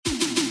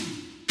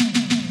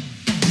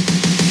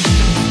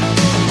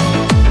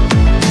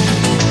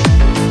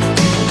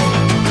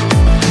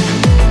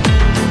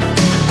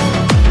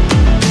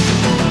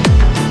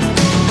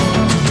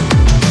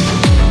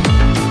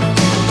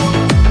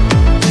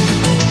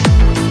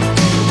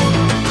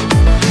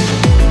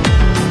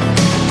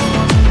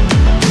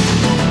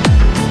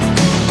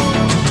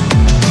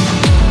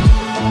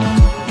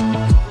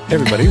Hey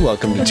everybody,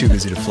 welcome to Too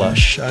Busy to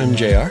Flush. I'm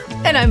JR.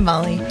 And I'm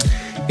Molly.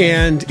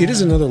 And it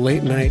is another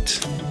late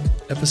night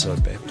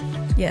episode, babe.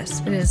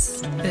 Yes, it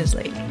is. It is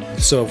late.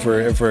 So if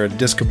we're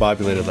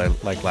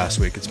discombobulated like last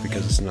week, it's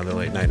because it's another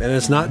late night. And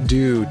it's not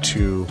due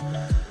to...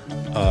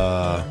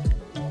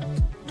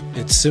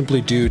 it's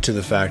simply due to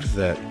the fact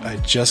that I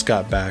just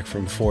got back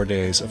from 4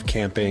 days of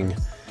camping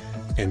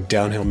and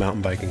downhill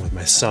mountain biking with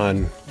my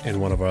son and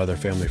one of our other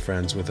family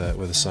friends with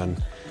a son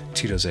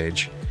Tito's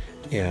age.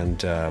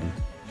 And...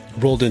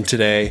 rolled in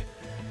today.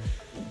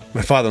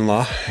 My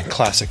father-in-law,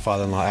 classic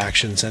father-in-law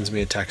action, sends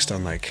me a text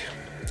on like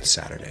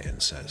Saturday and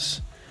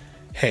says,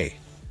 "Hey,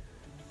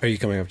 are you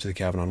coming up to the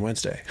cabin on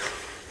Wednesday?"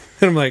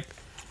 And I'm like,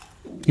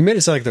 he made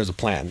it sound like there's a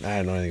plan. I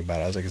didn't know anything about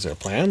it. I was like, is there a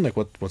plan? Like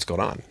what's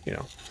going on? You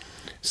know?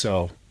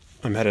 So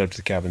I'm headed up to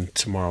the cabin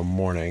tomorrow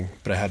morning,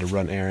 but I had to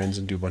run errands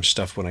and do a bunch of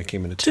stuff when I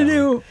came into town. To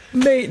do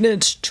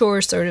maintenance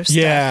chore sort of stuff.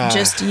 Yeah.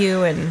 Just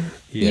you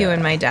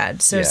and my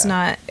dad. So it's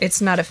not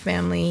a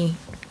family.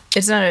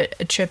 It's not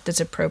a trip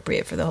that's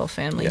appropriate for the whole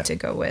family to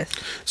go with.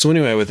 So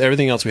anyway, with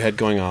everything else we had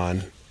going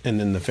on, and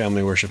then the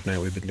family worship night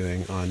we've been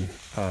doing on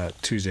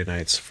Tuesday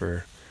nights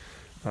for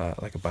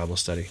like a Bible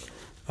study,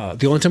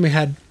 the only time we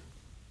had to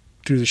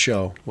do the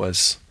show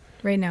was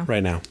right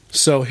now.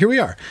 So here we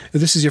are. If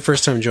this is your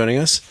first time joining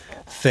us,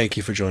 thank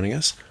you for joining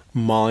us.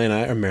 Molly and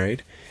I are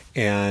married,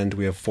 and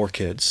we have 4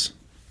 kids,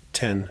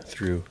 10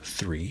 through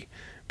 3,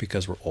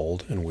 because we're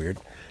old and weird.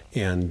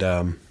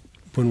 And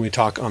when we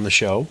talk on the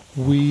show,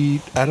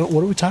 what are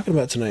we talking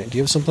about tonight? Do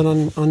you have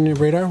something on your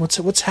radar?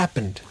 What's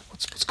happened?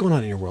 What's going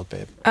on in your world,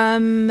 babe?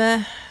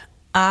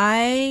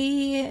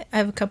 I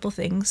have a couple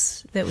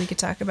things that we could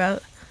talk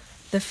about.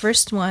 The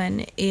first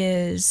one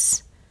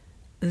is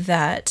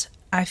that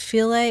I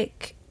feel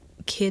like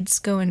kids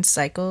go in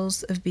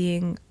cycles of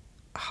being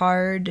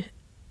hard,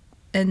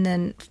 and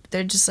then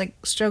they're just like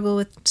struggle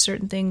with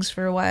certain things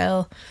for a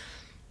while.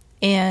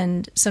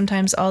 And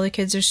sometimes all the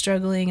kids are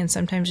struggling, and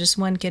sometimes just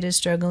one kid is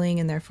struggling,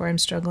 and therefore I'm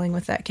struggling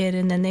with that kid.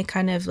 And then they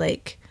kind of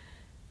like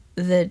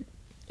the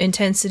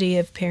intensity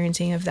of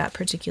parenting of that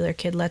particular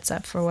kid lets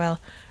up for a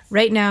while.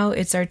 Right now,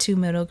 it's our 2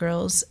 middle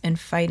girls and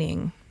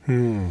fighting.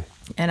 And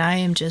I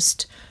am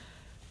just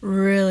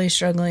really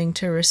struggling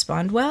to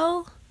respond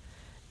well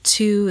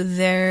to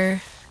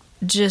their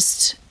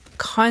just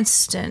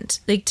constant.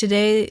 Like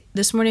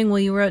this morning while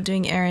you were out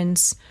doing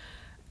errands,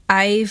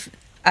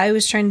 I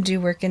was trying to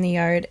do work in the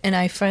yard, and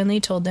I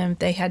finally told them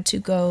they had to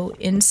go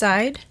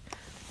inside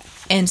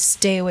and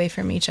stay away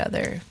from each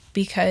other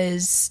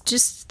because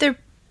just they're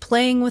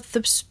playing with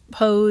the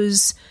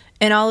hose,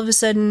 and all of a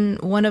sudden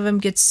one of them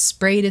gets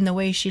sprayed in the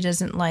way she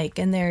doesn't like,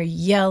 and they're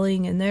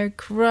yelling and they're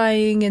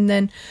crying, and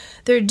then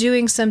they're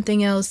doing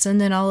something else, and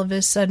then all of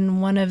a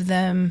sudden one of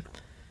them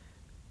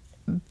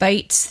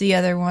bites the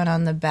other one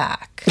on the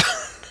back.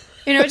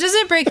 You know, it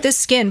doesn't break the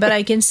skin, but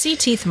I can see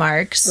teeth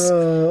marks.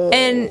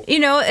 And, you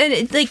know,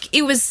 and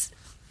it was...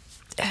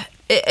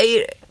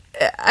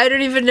 I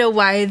don't even know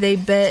why they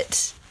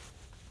bit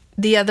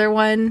the other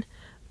one,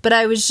 but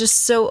I was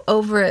just so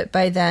over it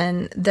by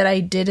then that I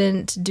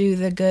didn't do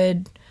the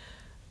good,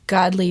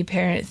 godly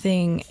parent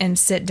thing and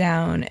sit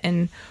down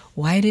and,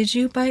 why did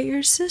you bite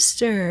your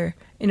sister?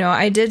 You know,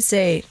 I did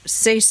say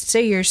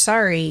you're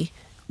sorry.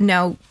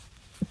 Now,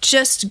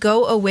 just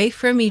go away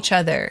from each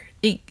other.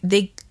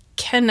 They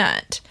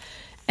cannot.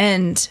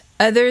 And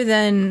other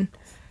than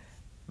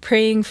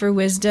praying for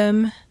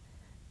wisdom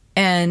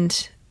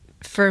and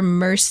for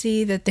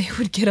mercy that they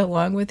would get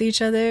along with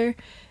each other,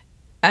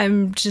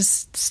 I'm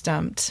just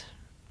stumped.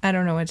 I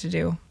don't know what to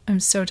do. I'm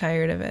so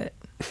tired of it.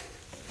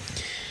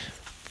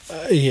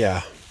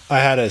 Yeah. I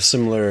had a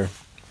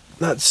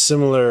not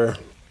similar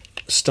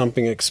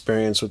stumping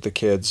experience with the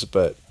kids,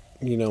 but,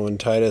 you know, in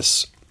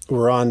Titus,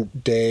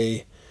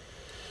 we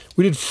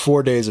did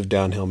 4 days of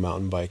downhill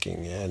mountain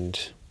biking, and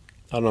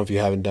I don't know if you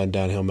haven't done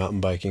downhill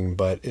mountain biking,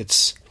 but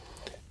it's,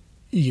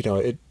 you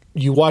know,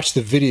 you watch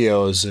the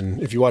videos,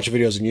 and if you watch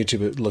videos on YouTube,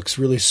 it looks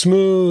really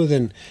smooth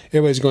and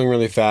everybody's going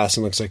really fast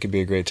and looks like it'd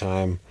be a great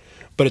time,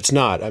 but it's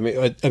not. I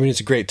mean, it's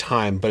a great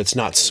time, but it's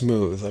not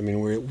smooth. I mean,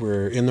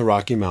 we're in the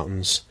Rocky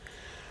Mountains.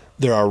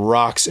 There are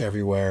rocks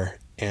everywhere,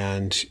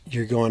 and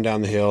you're going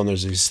down the hill, and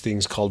there's these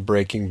things called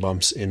braking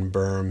bumps in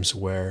berms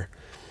where,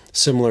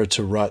 similar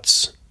to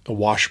ruts, a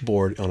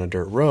washboard on a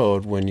dirt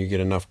road, when you get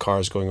enough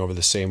cars going over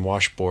the same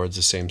washboards,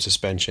 the same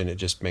suspension, it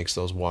just makes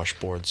those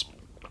washboards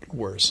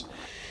worse.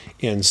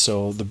 And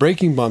so the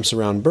braking bumps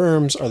around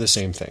berms are the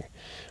same thing.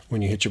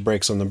 When you hit your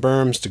brakes on the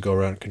berms to go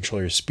around and control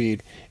your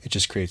speed, it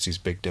just creates these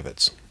big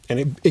divots.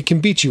 And it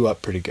can beat you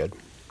up pretty good.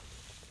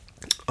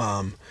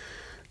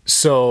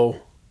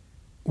 So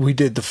we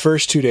did the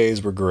first 2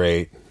 days were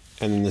great.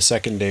 And then the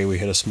second day we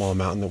hit a small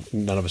mountain that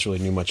none of us really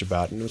knew much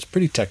about. And it was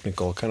pretty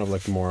technical, kind of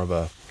like more of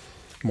a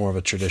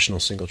traditional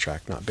single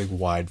track, not big,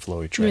 wide,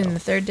 flowy trail. You mean the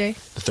third day?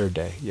 The third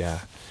day,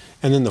 yeah.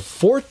 And then the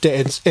fourth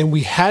day, and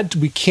we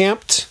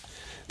camped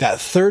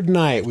that third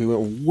night. We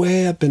went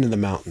way up into the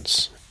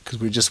mountains because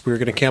we were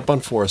going to camp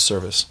on Forest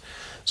Service.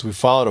 So we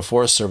followed a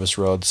Forest Service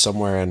road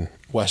somewhere in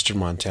western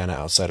Montana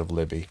outside of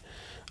Libby.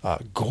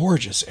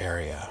 Gorgeous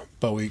area.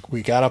 But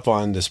we got up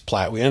on this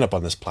we ended up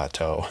on this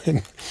plateau,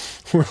 and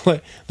we're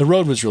like, the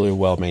road was really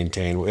well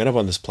maintained. We ended up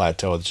on this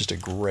plateau with just a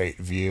great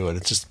view, and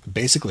it's just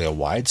basically a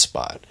wide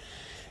spot.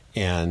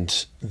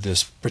 And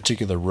this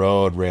particular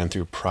road ran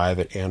through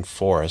private and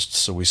forest,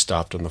 so we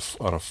stopped on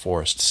a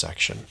forest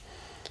section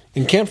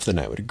and camped for the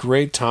night. We had a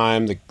great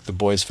time. The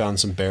boys found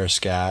some bear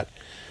scat.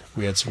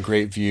 We had some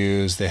great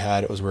views. We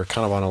were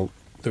kind of on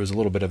there was a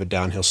little bit of a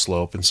downhill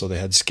slope, and so they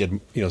had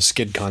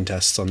skid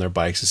contests on their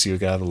bikes to see who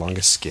got the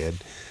longest skid,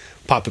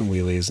 popping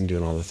wheelies and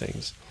doing all the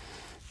things.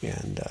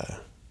 And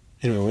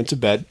anyway, we went to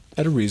bed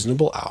at a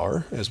reasonable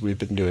hour, as we've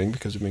been doing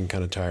because we've been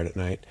kind of tired at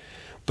night.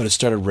 But it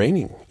started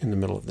raining in the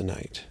middle of the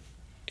night.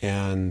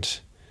 And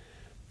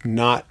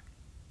not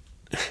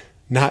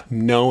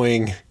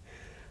knowing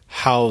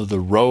how the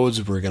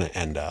roads were going to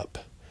end up,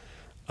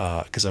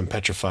 because I'm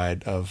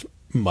petrified of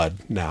mud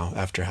now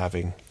after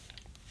having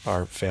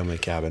our family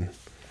cabin,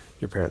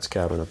 your parents'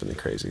 cabin up in the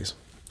Crazies.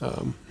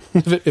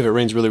 If it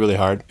rains really, really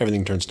hard,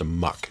 everything turns to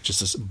muck,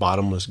 just this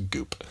bottomless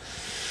goop.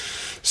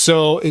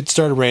 So it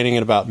started raining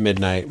at about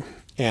midnight,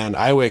 and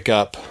I wake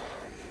up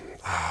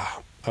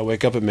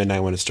at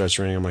midnight when it starts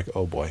raining. I'm like,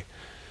 oh boy.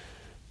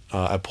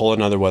 I pull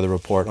another weather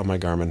report on my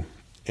Garmin,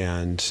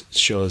 and it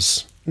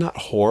shows, not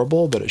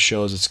horrible, but it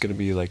shows it's going to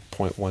be like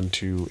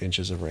 0.12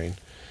 inches of rain.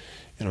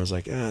 And I was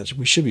like,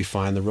 we should be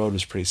fine. The road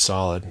was pretty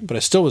solid, but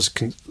I still was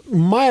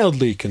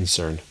mildly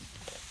concerned.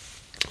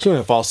 So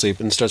I fall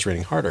asleep, and it starts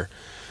raining harder.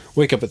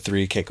 Wake up at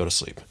 3, can't go to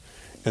sleep.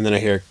 And then I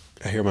hear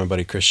my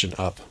buddy Christian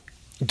up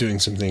doing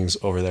some things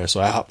over there. So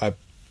when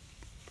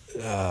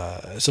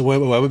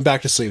I went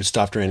back to sleep, it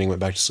stopped raining, went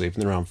back to sleep,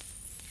 and then around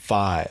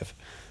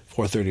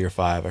 4:30 or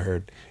 5, I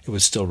heard it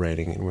was still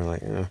raining, and we're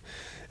like, and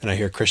I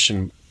hear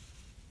Christian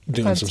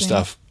doing some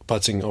stuff,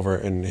 putzing over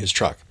in his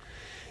truck.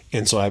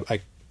 And so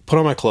I put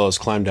on my clothes,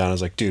 climbed down. I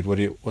was like, dude,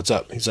 what's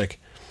up? He's like,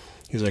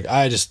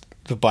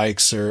 the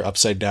bikes are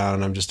upside down,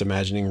 and I'm just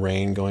imagining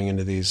rain going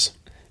into these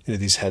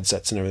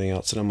headsets and everything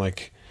else. And I'm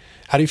like,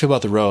 how do you feel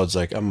about the roads?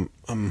 Like, I'm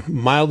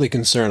mildly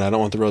concerned. I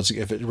don't want the roads,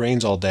 if it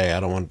rains all day, I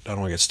don't want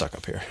to get stuck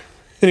up here.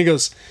 And he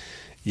goes,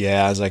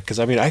 yeah. I was like, because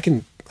I mean, I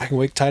can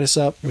wake Titus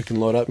up. We can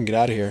load up and get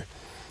out of here.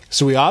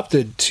 So we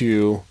opted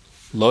to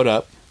load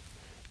up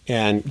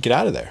and get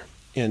out of there.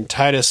 And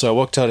Titus, so I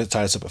woke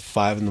Titus up at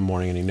 5 a.m,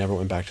 and he never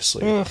went back to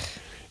sleep. Ugh.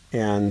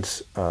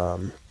 And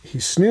he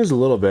snoozed a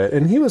little bit,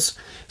 and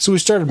so we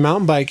started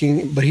mountain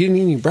biking, but he didn't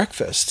eat any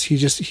breakfast.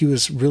 He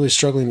was really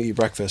struggling to eat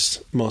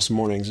breakfast most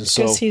mornings. And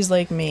so, because he's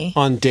like me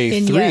on day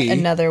in 3, yet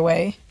another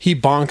way, he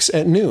bonks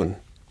at noon.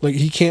 Like,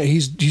 he can't,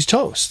 he's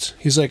toast.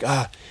 He's like,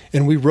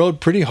 and we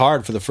rode pretty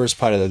hard for the first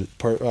part of it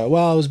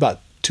was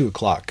about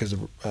 2:00 because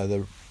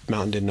the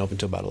mountain didn't open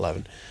until about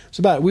 11.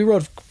 So we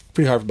rode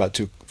pretty hard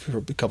for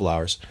a couple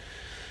hours.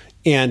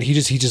 And he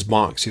just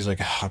bonks. He's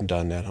like, I'm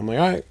done, Dad. I'm like,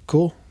 all right,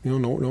 cool. No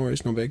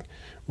worries, no big.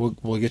 We'll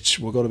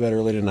go to bed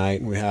early tonight,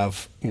 and we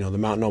have, the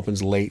mountain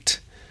opens late.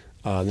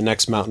 The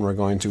next mountain we're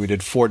going to, we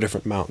did 4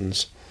 different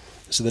mountains.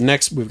 So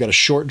we've got a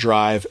short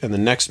drive, and the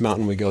next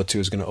mountain we go to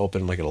is going to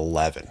open like at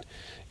 11.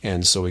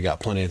 And so we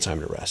got plenty of time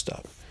to rest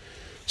up.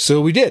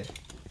 So we did.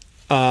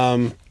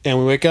 And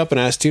we wake up,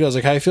 and I asked Tito, I was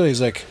like, how you feeling?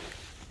 He's like,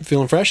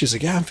 feeling fresh? He's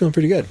like, yeah, I'm feeling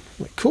pretty good.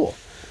 I'm like, cool.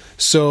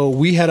 So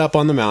we head up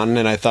on the mountain,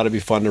 and I thought it'd be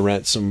fun to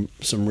rent some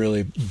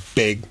really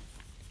big,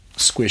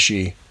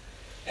 squishy,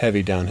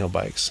 heavy downhill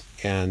bikes.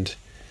 And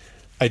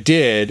I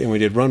did, and we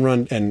did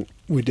run, and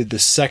we did the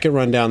second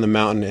run down the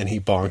mountain, and he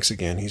bonks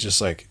again. He's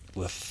just like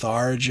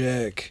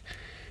lethargic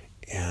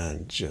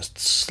and just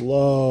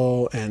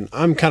slow, and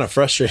I'm kind of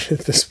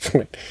frustrated at this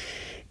point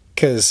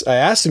because I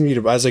asked him, I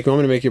was like, you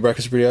want me to make you a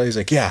breakfast burrito? He's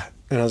like, yeah.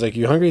 And I was like,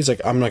 you hungry? He's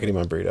like, I'm not gonna eat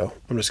my burrito.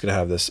 I'm just gonna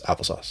have this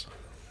applesauce.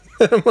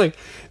 I'm like,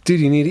 dude,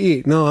 you need to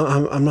eat. No,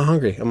 I'm not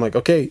hungry. I'm like,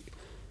 okay,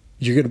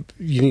 you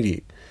need to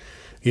eat.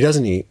 He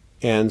doesn't eat.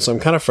 And so I'm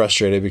kind of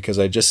frustrated because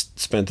I just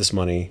spent this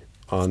money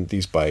on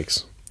these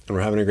bikes, and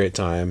we're having a great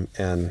time.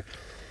 And,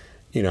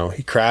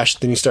 he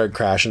crashed. Then he started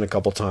crashing a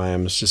couple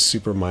times, just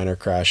super minor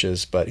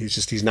crashes, but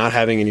he's not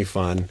having any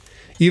fun,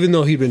 even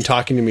though he'd been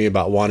talking to me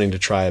about wanting to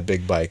try a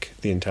big bike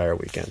the entire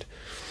weekend.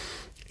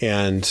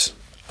 And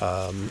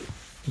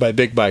by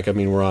big bike, I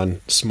mean, we're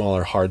on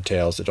smaller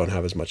hardtails that don't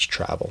have as much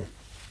travel.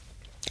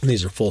 And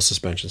these are full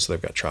suspension, so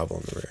they've got travel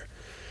in the rear.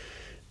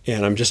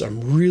 And I'm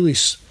really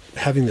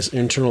having this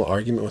internal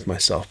argument with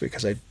myself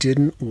because I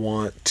didn't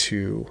want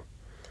to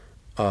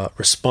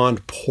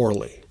respond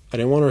poorly. I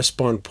didn't want to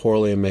respond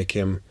poorly and make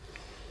him,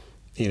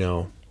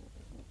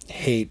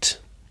 hate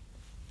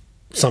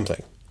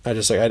something. I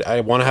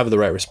want to have the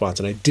right response,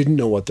 and I didn't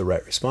know what the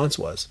right response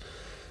was.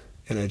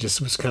 And I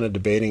just was kind of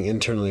debating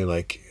internally,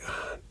 like,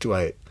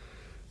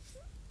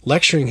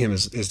 lecturing him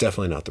is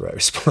definitely not the right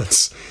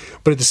response.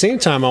 But at the same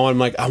time, I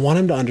want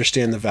him to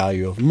understand the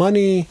value of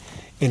money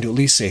and to at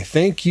least say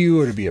thank you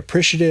or to be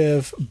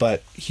appreciative.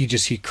 But he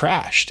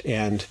crashed,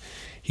 and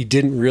he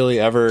didn't really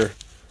ever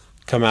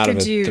come out of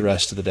it the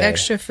rest of the day.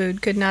 Extra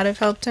food could not have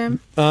helped him?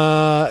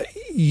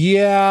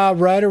 Yeah,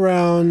 right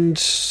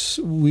around,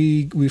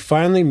 we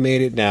finally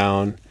made it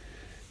down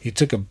He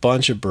took a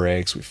bunch of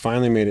breaks. We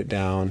finally made it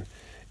down.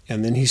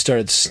 And then he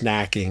started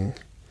snacking.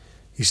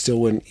 He still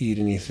wouldn't eat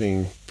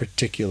anything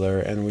particular.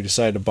 And we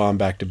decided to bomb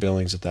back to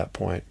Billings at that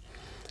point.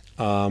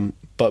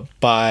 But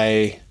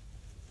by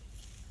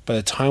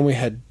the time we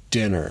had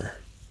dinner,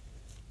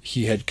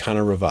 he had kind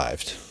of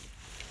revived.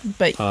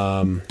 But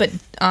on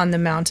the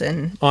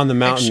mountain,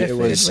 extra it food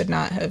was would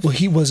not have. Well,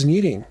 he wasn't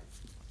eating.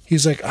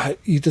 He's like, I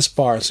eat this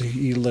bar, so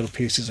he eat a little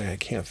piece. He's like, I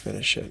can't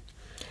finish it.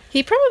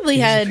 He probably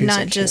had Piece, not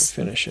I just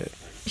can't finish it.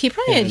 He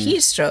probably had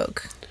heat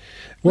stroke.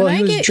 Well, when he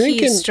I was get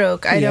drinking. heat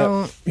stroke, I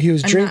don't. He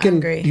was I'm not drinking.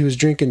 hungry. He was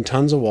drinking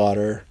tons of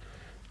water.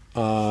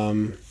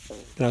 And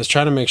I was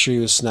trying to make sure he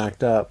was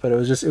snacked up, but it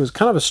was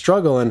kind of a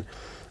struggle. And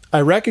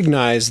I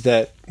recognized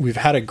that we've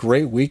had a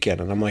great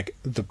weekend, and I'm like,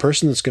 the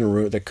person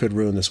that could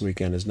ruin this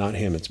weekend is not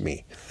him, it's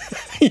me.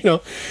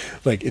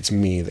 Like it's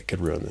me that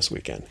could ruin this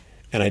weekend.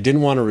 And I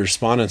didn't want to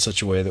respond in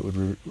such a way that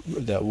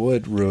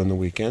would ruin the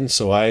weekend.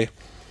 So I,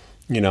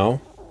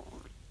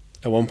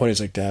 at one point he's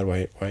like, Dad,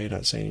 why are you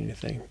not saying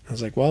anything? I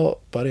was like,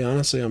 well, buddy,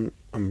 honestly, I'm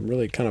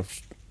really kind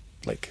of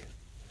like,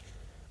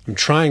 I'm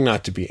trying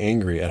not to be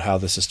angry at how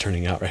this is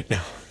turning out right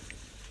now.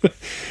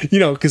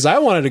 Because I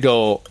wanted to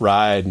go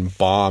ride and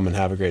bomb and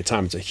have a great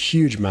time. It's a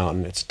huge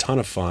mountain. It's a ton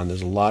of fun.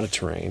 There's a lot of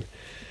terrain.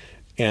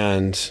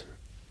 And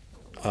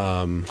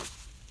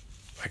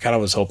I kind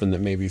of was hoping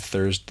that maybe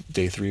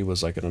day 3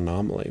 was like an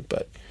anomaly.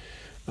 But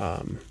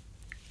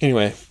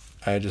anyway,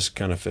 I just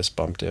kind of fist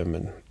bumped him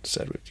and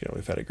said,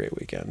 we've had a great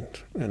weekend.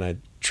 And I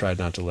tried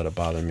not to let it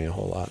bother me a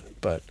whole lot.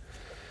 But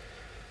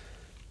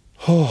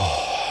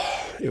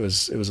it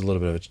was a little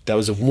bit of that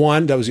was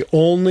the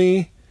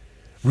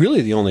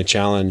only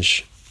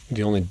challenge,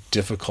 the only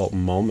difficult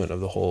moment of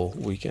the whole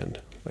weekend.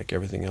 Like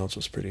everything else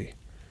was pretty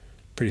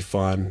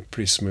fun,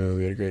 pretty smooth.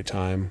 We had a great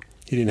time.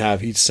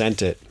 He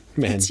sent it,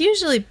 man. It's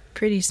usually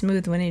pretty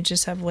smooth when you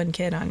just have one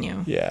kid on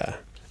you. Yeah.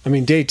 I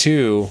mean, day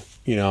 2,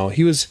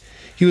 he was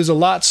a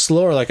lot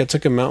slower. Like I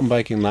took him mountain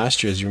biking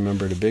last year, as you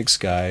remember, to Big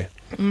Sky.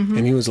 Mm-hmm.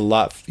 And he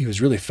was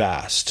really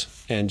fast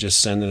and just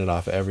sending it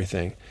off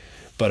everything.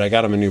 But I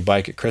got him a new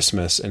bike at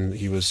Christmas and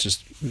he was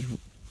just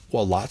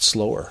a lot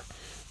slower.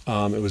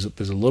 It was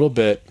a little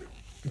bit,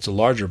 it's a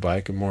larger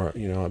bike and more,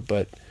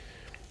 but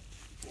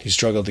he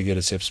struggled to get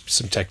his hips,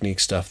 some technique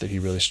stuff that he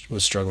really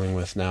was struggling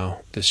with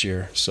this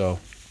year. So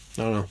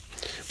I don't know.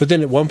 But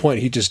then at one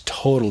point he just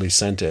totally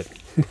sent it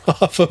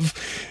off of,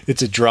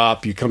 it's a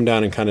drop. You come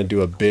down and kind of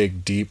do a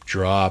big, deep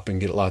drop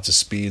and get lots of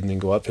speed and then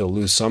go uphill,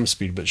 lose some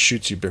speed, but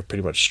shoots you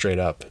pretty much straight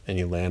up and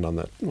you land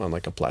on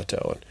like a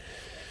plateau. And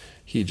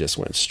he just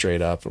went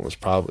straight up and was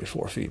probably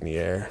 4 feet in the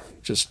air.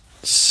 Just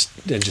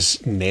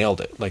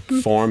nailed it. Like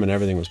form and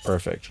everything was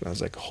perfect. And I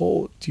was like,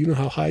 do you know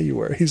how high you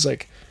were? He's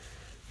like,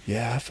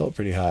 yeah, I felt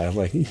pretty high. I'm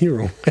like, you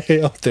were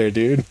way up there,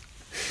 dude.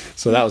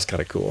 So that was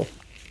kind of cool.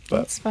 But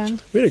that's fun.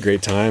 We had a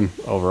great time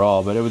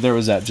overall, but there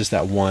was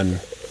that one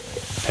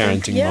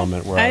parenting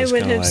moment where I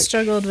would have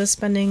struggled with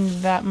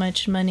spending that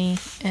much money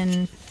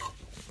and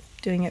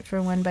doing it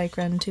for one bike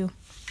run too.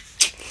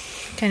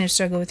 Kind of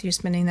struggle with you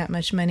spending that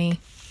much money,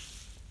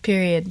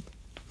 period.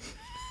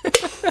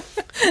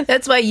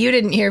 That's why you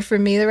didn't hear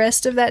from me the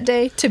rest of that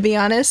day, to be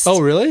honest. Oh,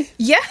 really?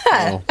 Yeah.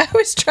 Oh. I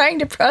was trying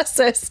to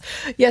process.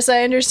 Yes,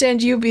 I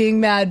understand you being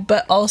mad,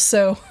 but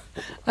also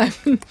I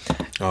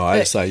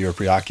just thought you were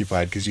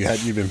preoccupied because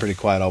you've been pretty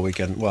quiet all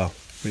weekend. Well,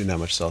 we didn't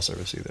have much cell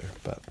service either,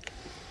 but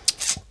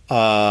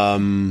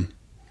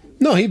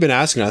no, he'd been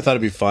asking. I thought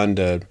it'd be fun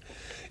to.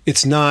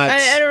 It's not.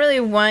 I don't really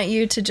want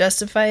you to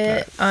justify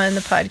it on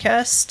the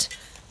podcast.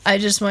 I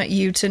just want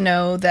you to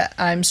know that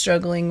I'm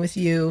struggling with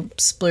you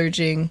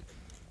splurging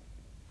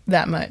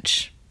that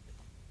much.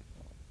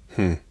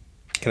 Can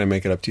I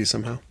make it up to you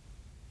somehow?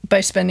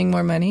 By spending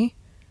more money?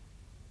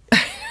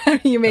 How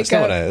do you make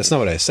up? That's not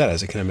what I said. I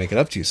said, can I make it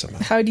up to you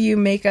somehow? How do you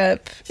make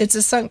up? It's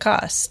a sunk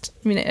cost.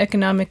 I mean,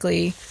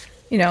 economically,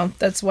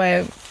 that's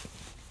why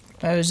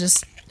I was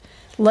just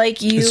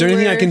like you. Is there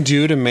anything I can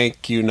do to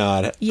make you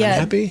not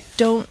unhappy?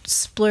 Don't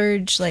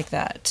splurge like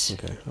that.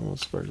 Okay, I won't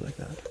splurge like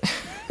that.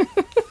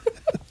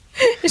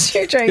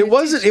 It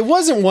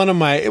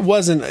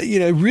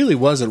really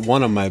wasn't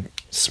one of my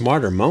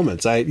smarter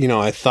moments.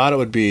 I thought it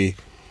would be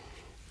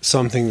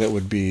something that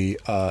would be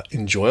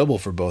enjoyable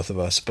for both of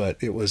us, but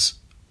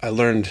I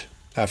learned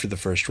after the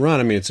first run,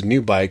 I mean, it's a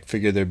new bike,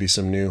 figured there'd be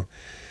some new,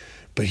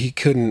 but he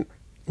couldn't,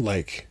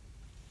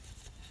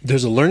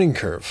 there's a learning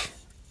curve,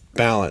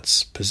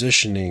 balance,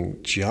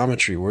 positioning,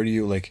 geometry. Where do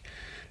you,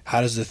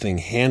 how does the thing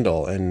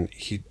handle? And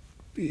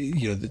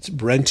it's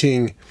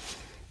renting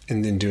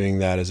and then doing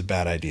that is a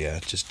bad idea.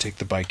 Just take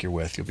the bike you're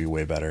with. You'll be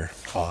way better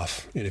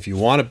off. And if you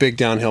want a big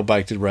downhill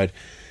bike to ride,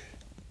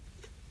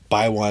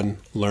 buy one,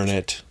 learn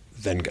it,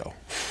 then go.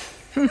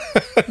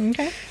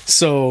 Okay.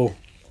 So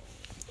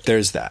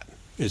there's that.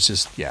 It's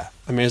just,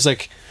 I mean, it's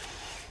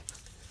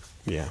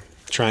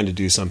trying to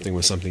do something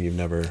with something you've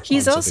never.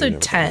 He's also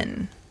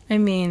 10. I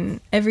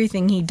mean,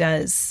 everything he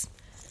does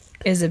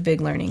is a big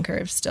learning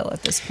curve still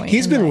at this point.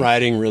 He's been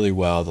riding really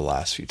well the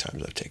last few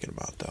times I've taken him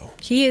out, though.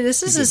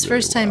 This is his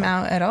first time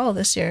out at all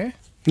this year.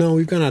 No,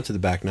 we've gone out to the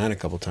back nine a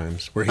couple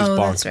times where he's that's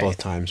bonked right. both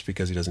times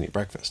because he doesn't eat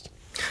breakfast.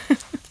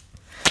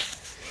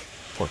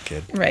 Poor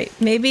kid. Right.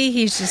 Maybe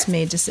he's just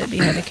made to sit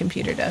behind a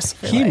computer desk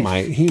for He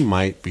life.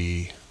 might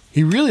be.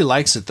 He really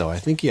likes it though. I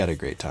think he had a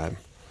great time.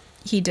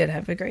 He did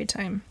have a great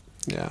time.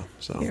 Yeah.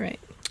 So You're right.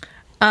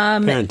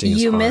 parenting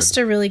is You hard, missed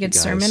a really good you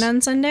guys. sermon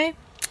on Sunday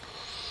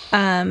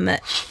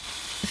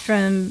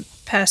from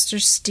Pastor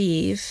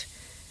Steve.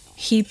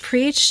 He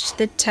preached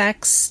the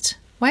text.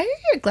 Why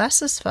are your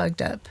glasses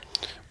fogged up?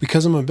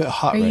 Because I'm a bit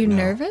hot Are right you now.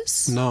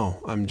 nervous?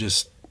 No, I'm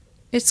just.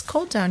 It's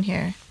cold down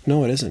here.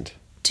 No, it isn't.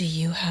 Do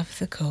you have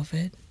the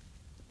COVID?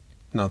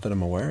 Not that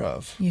I'm aware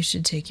of. You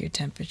should take your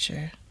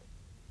temperature.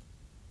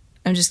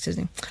 I'm just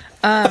kidding.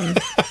 I'm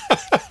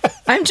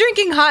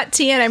drinking hot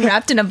tea and I'm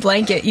wrapped in a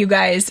blanket, you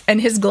guys, and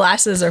his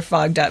glasses are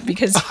fogged up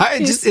because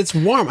It's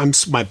warm.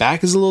 My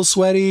back is a little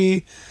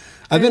sweaty.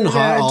 I've been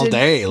hot all did-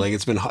 day. Like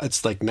it's been hot.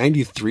 It's like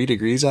 93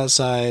 degrees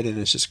outside, and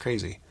it's just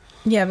crazy.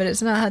 yeah, but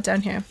it's not hot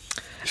down here.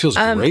 It feels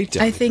great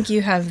down I think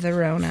you have the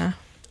Rona.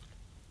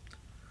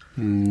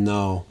 here.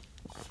 No,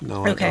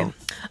 Okay.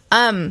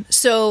 I don't.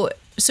 So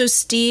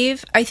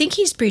Steve, I think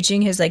he's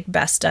preaching his like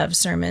best of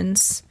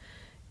sermons.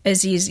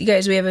 You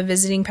guys, we have a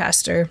visiting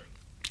pastor,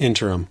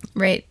 Interim.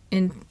 right?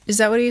 And is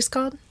that what he's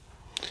called?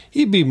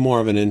 He'd be more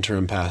of an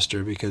interim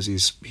pastor because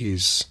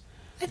he's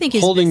I think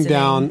he's holding visiting.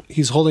 down.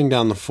 He's holding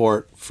down the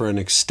fort for an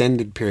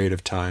extended period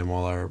of time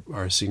while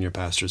our senior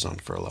pastor's on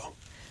furlough.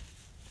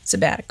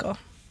 sabbatical.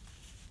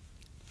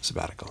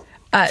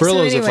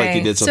 Furlough is if like he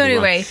did something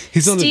wrong.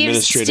 He's on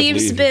administrative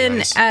Steve's leave. you been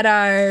guys. at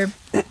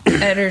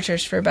our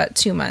church for about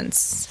 2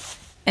 months,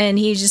 and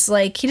he just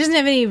like he doesn't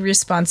have any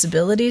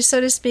responsibilities,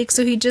 so to speak.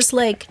 So he just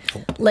like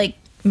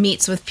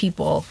meets with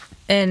people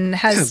and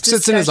has sits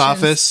in his discussions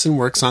office and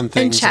works on and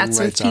things chats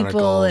with writes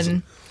people.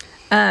 articles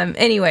And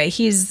anyway,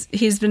 he's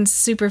been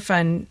super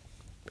fun,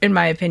 in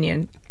my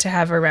opinion, to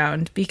have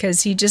around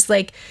because he just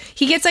like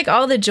he gets like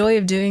all the joy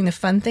of doing the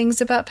fun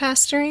things about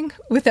pastoring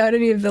without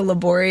any of the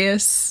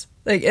laborious.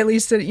 Like, at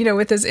least,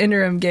 with his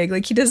interim gig,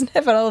 like, he doesn't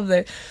have all of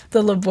the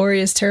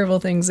laborious, terrible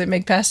things that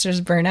make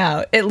pastors burn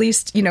out. At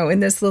least, in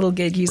this little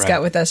gig he's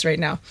got with us right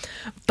now.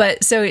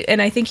 But so,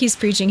 and I think he's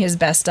preaching his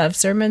best of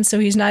sermon. So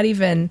he's not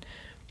even,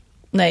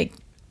 like,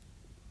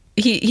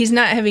 he's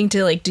not having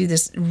to, like, do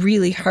this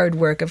really hard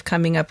work of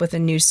coming up with a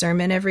new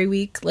sermon every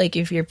week. Like,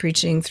 if you're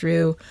preaching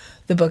through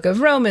the book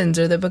of Romans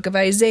or the book of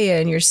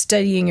Isaiah and you're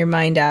studying your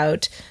mind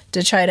out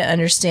to try to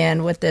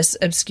understand what this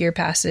obscure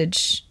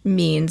passage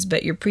means,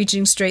 but you're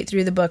preaching straight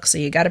through the book, so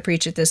you got to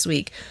preach it this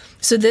week.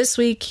 So this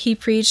week he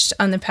preached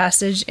on the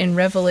passage in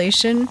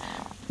Revelation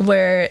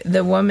where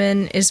the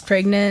woman is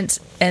pregnant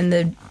and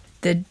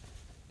the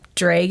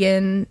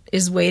dragon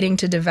is waiting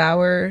to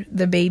devour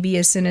the baby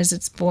as soon as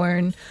it's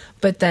born,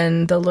 but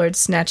then the Lord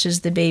snatches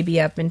the baby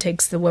up and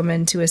takes the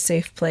woman to a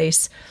safe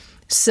place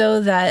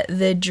so that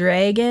the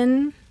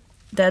dragon,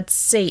 that's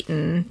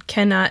Satan,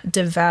 cannot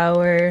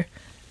devour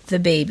the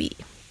baby,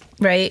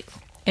 right?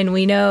 And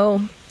we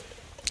know,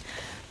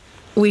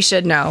 we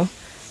should know,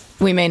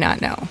 we may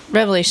not know.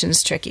 Revelation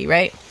is tricky,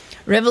 right?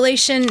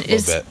 Revelation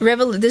is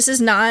this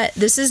is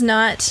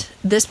not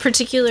this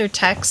particular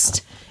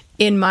text,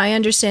 in my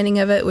understanding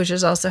of it, which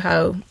is also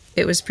how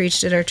it was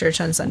preached at our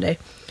church on Sunday,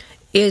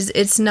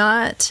 it's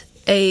not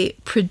a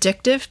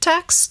predictive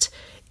text.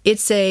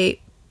 It's a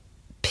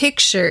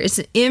picture, it's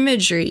an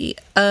imagery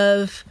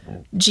of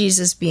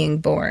Jesus being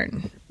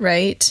born,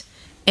 right?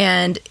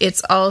 And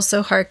it's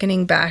also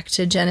hearkening back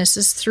to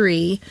Genesis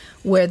 3,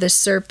 where the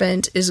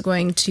serpent is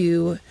going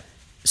to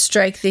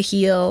strike the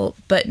heel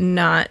but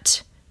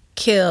not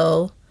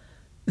kill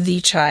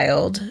the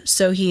child.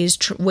 So he's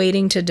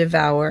waiting to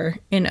devour,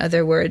 in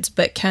other words,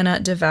 but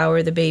cannot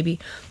devour the baby.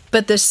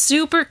 But the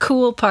super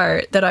cool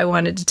part that I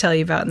wanted to tell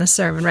you about in the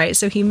sermon, right?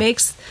 So he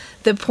makes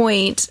the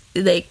point,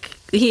 like,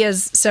 he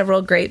has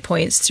several great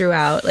points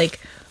throughout, like,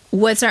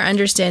 what's our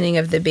understanding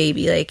of the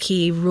baby? Like,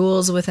 he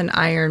rules with an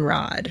iron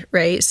rod,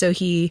 right? So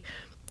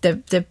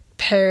the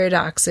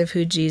paradox of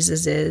who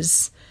Jesus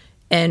is,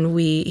 and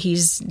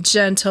he's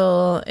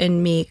gentle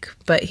and meek,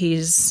 but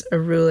he's a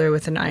ruler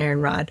with an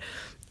iron rod,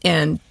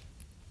 and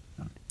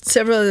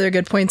several other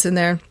good points in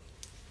there.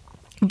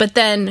 But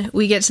then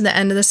we get to the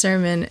end of the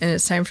sermon, and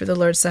it's time for the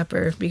Lord's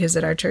Supper, because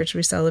at our church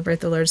we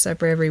celebrate the Lord's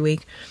Supper every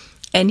week,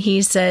 and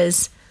he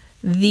says,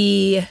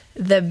 the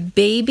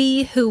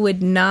baby who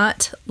would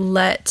not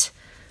let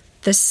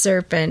the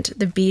serpent,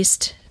 the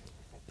beast,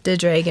 the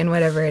dragon,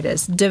 whatever it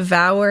is,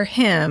 devour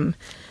him,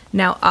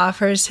 now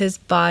offers his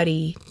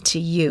body to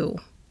you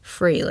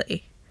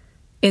freely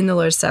in the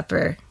Lord's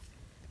Supper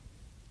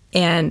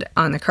and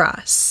on the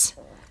cross.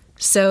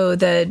 So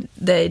the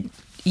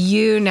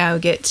you now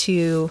get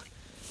to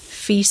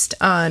feast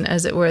on,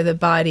 as it were, the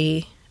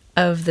body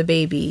of the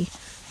baby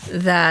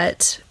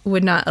that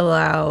would not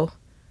allow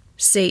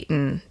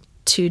Satan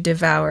to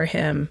devour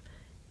him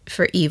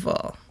for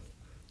evil,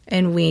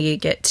 and we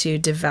get to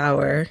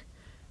devour,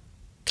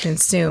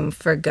 consume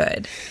for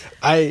good.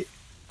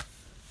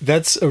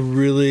 That's a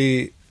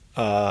really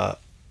Do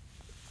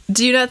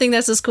you not think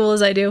that's as cool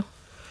as I do?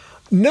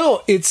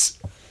 no. It's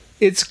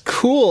It's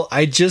cool.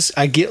 I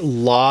get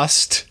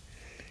lost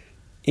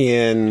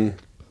in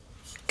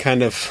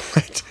kind of.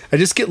 I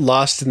just get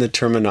lost in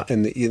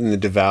the in the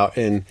devout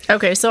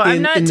Okay, so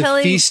I'm not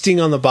telling the feasting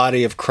on the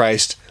body of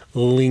Christ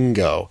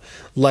lingo.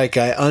 Like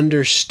I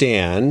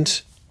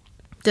understand.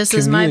 This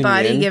is my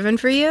body given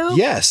for you?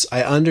 Yes,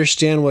 I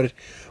understand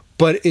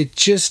but it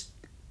just,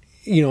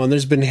 and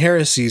there's been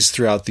heresies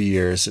throughout the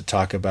years that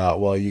talk about,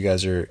 well, you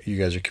guys are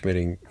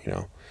committing,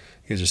 you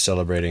guys are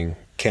celebrating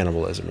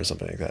cannibalism or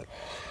something like that.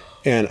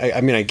 And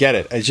I mean, I get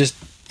it.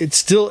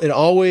 It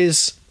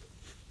always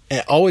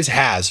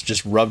has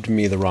just rubbed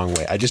me the wrong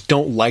way. I just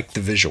don't like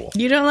the visual.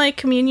 You don't like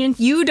communion?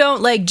 You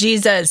don't like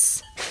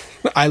Jesus.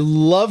 I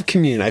love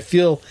communion. I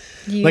feel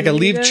like I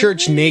leave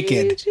church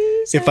naked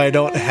if I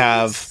don't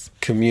have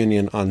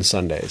communion on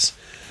Sundays.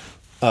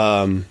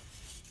 But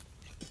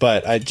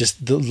I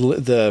just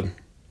the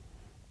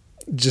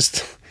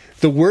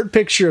word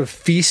picture of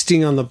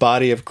feasting on the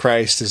body of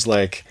Christ is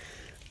like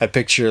I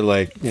picture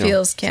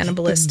feels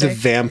cannibalistic. The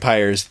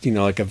vampires,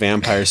 like a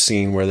vampire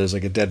scene where there's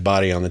like a dead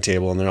body on the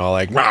table and they're all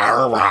like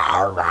rawr,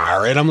 rawr,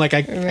 rawr, and I'm like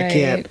I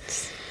can't.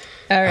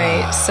 All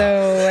right,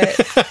 so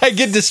I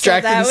get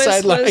distracted. So that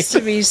was supposed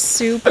to be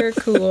super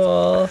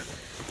cool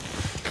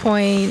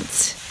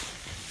point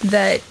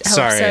that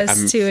helps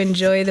us to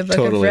enjoy the book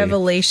of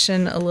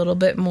Revelation a little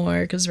bit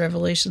more, because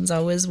Revelation's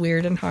always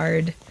weird and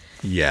hard.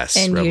 Yes,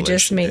 and Revelation you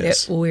just made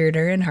it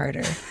weirder and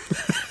harder.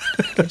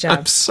 Good job.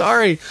 I'm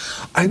sorry.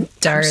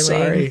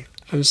 Darling.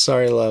 I'm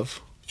sorry,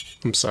 love.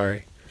 I'm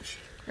sorry.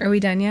 Are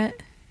we done yet?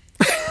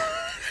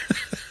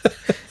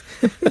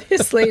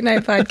 This late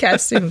night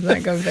podcasting is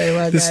not going very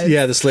well, guys.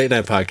 This late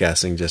night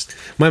podcasting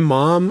my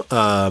mom,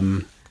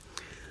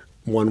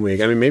 1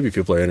 week, I mean, maybe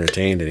people are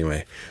entertained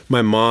anyway.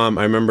 My mom,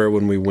 I remember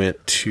when we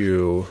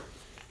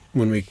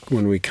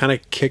kind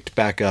of kicked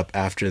back up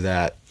after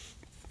that,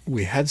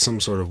 we had some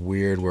sort of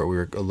weird where we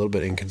were a little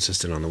bit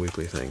inconsistent on the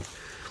weekly thing.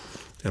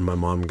 And my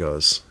mom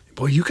goes,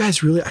 boy, you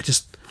guys really, I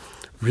just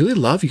really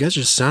love, you guys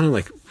are just sounding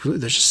like, really,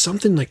 there's just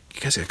something like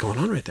you guys got going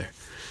on right there.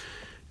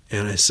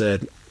 And I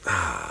said,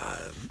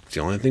 the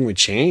only thing we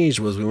changed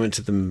was we went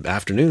to the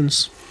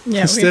afternoons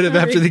instead of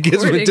after the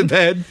kids went to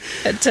bed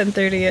at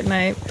 10:30 at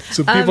night.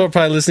 So people are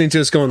probably listening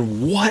to us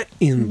going, what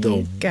in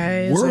the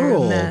guys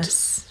world? Are a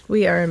mess.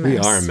 We are a mess. We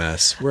are a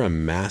mess. We're a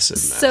massive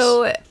mess.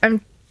 So I'm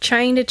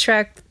trying to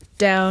track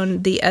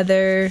down the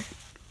other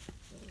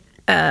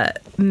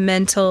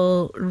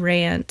mental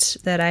rant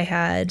that I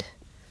had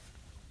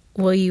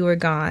while you were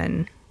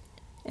gone,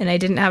 and I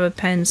didn't have a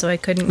pen, so I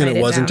couldn't write it down. And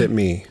it wasn't at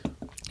me.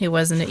 It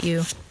wasn't at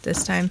you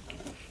this time.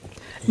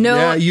 No,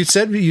 yeah, you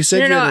said.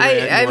 No,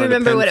 I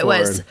remember what it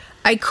was.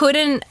 I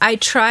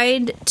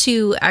tried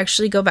to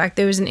actually go back.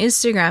 There was an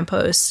Instagram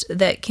post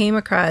that came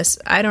across.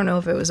 I don't know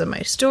if it was on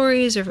my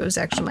stories or if it was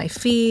actually my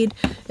feed,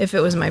 if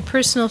it was my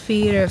personal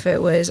feed, or if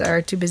it was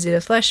our Too Busy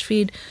to Flesh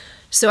feed.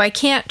 So I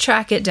can't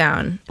track it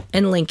down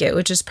and link it,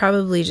 which is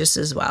probably just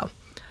as well.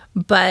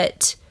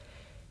 But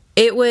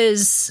it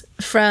was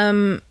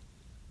from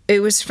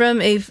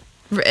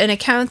an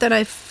account that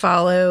I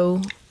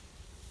follow,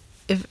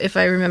 if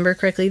I remember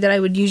correctly, that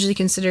I would usually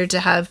consider to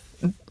have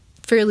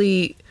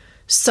fairly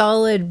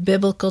solid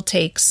biblical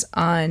takes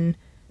on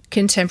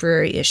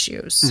contemporary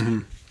issues.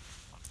 Mm-hmm.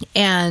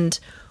 And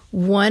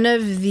one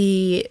of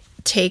the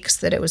takes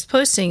that it was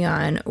posting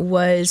on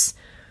was,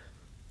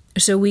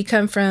 so I'm going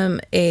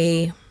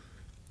to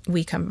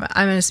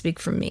speak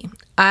from me.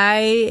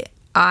 I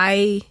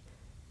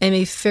am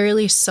a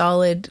fairly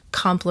solid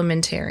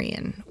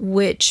complementarian,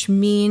 which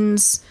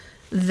means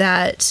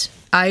that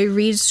I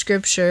read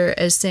scripture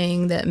as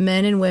saying that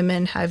men and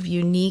women have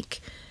unique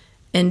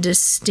and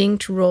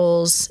distinct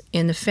roles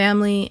in the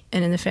family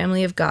and in the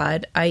family of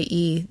God,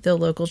 i.e. the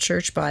local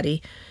church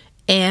body,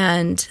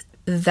 and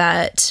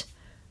that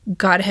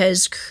God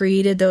has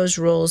created those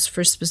roles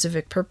for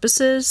specific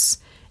purposes,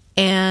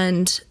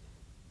 and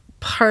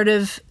part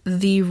of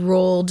the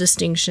role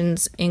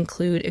distinctions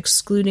include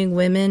excluding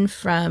women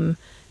from,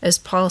 as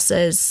Paul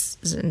says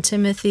in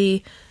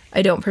Timothy,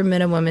 I don't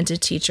permit a woman to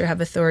teach or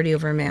have authority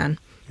over a man.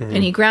 Mm-hmm.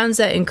 And he grounds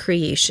that in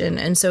creation.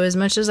 And so as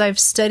much as I've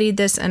studied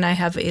this, and I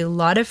have a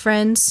lot of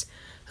friends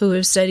who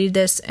have studied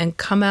this and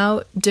come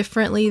out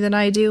differently than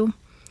I do,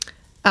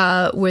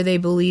 where they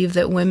believe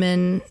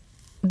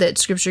that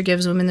Scripture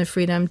gives women the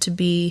freedom to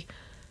be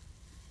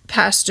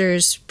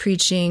pastors,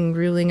 preaching,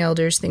 ruling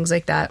elders, things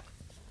like that.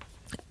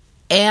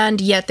 And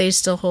yet they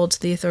still hold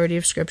to the authority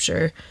of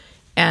Scripture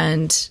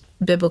and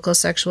biblical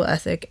sexual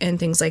ethic and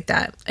things like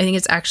that. I think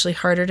it's actually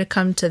harder to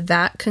come to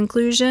that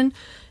conclusion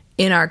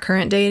in our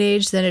current day and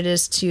age than it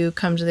is to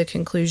come to the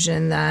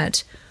conclusion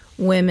that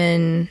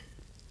women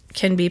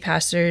can be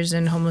pastors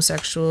and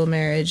homosexual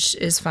marriage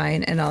is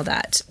fine and all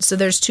that. So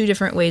there's two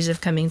different ways of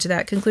coming to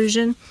that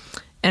conclusion.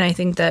 And I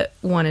think that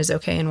one is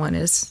okay and one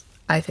is,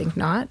 I think,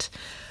 not.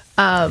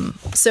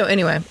 So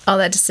anyway, all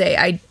that to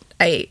say,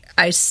 I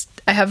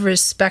have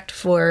respect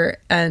for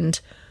and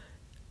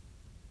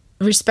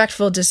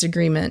respectful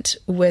disagreement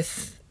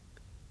with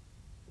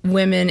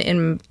women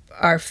in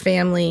our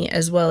family,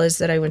 as well as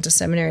that I went to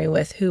seminary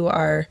with, who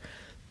are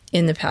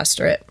in the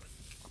pastorate.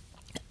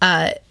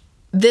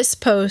 This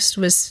post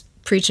was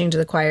preaching to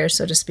the choir,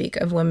 so to speak,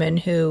 of women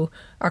who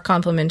are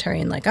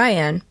complementarian like I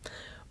am.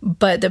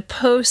 But the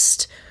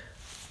post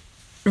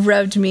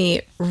rubbed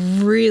me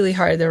really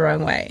hard the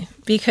wrong way,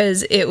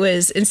 because it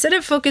was, instead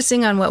of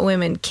focusing on what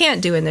women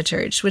can't do in the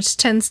church, which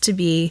tends to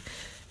be,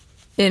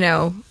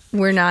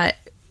 we're not,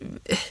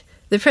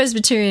 the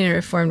Presbyterian and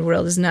Reformed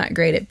world is not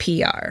great at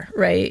PR,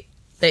 right?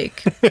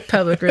 Like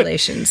public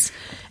relations.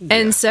 Yeah.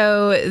 And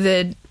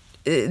so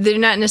they're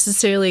not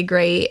necessarily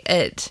great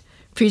at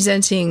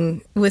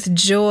presenting with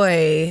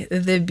joy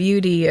the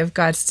beauty of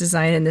God's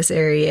design in this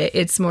area.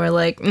 It's more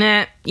like,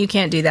 nah, you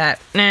can't do that.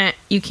 Nah,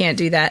 you can't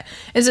do that.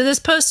 And so this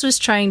post was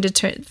trying to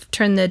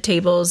turn the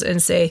tables and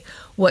say,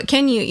 what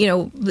can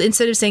you,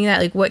 instead of saying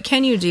that, like, what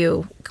can you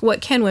do? What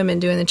can women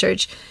do in the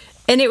church?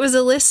 And it was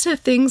a list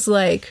of things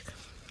like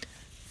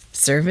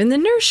serve in the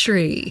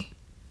nursery,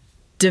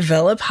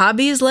 develop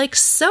hobbies like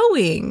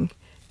sewing.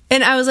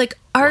 And I was like,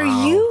 are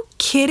you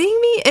kidding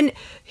me? And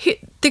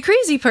the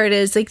crazy part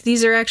is, like,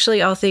 these are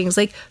actually all things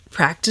like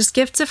practice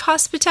gifts of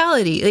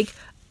hospitality. Like,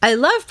 I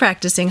love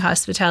practicing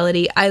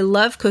hospitality. I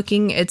love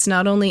cooking. It's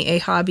not only a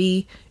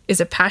hobby, it's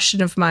a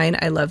passion of mine.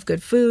 I love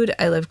good food.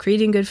 I love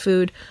creating good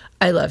food.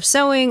 I love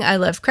sewing. I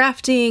love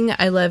crafting.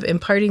 I love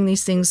imparting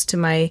these things to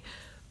my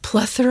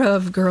plethora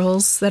of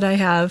girls that I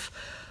have.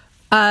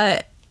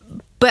 But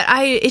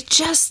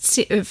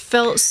it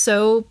felt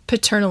so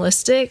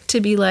paternalistic to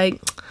be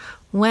like,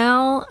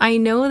 well, I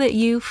know that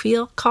you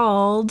feel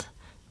called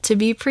to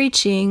be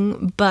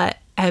preaching, but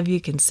have you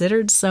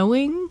considered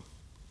sewing?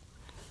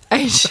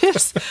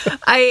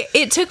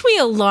 It took me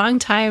a long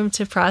time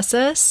to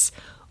process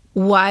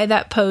why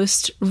that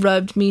post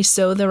rubbed me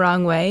so the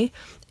wrong way.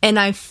 And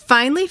I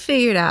finally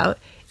figured out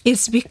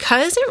it's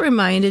because it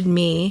reminded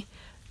me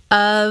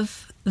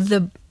of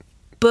the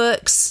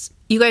books.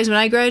 You guys, when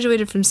I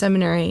graduated from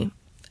seminary,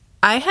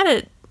 I had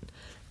a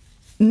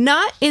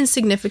not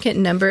insignificant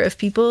number of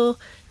people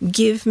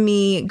give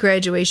me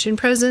graduation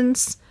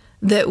presents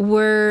that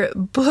were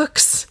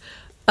books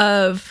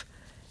of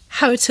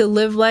how to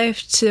live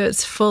life to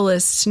its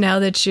fullest now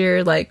that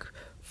you're like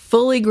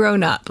fully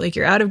grown up, like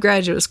you're out of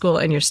graduate school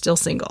and you're still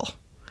single.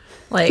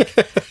 Like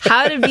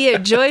how to be a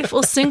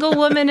joyful single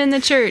woman in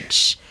the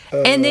church.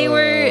 And they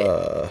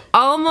were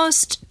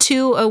almost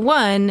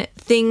 2-1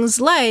 things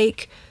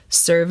like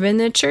serve in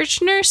the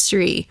church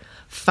nursery,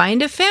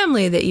 find a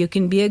family that you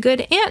can be a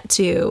good aunt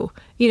to.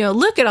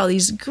 Look at all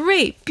these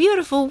great,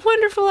 beautiful,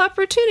 wonderful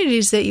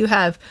opportunities that you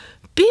have.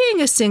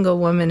 Being a single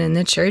woman in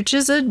the church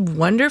is a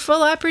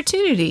wonderful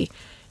opportunity.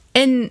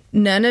 And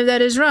none of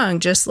that is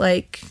wrong. Just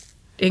like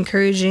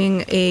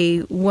encouraging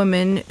a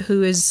woman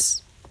who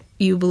is,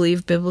 you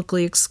believe,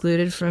 biblically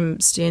excluded from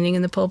standing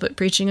in the pulpit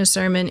preaching a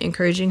sermon,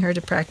 encouraging her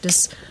to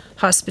practice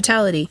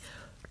hospitality.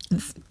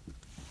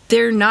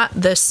 They're not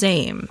the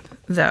same,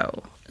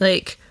 though.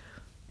 Like,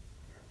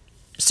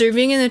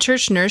 serving in the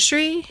church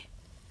nursery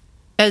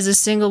as a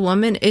single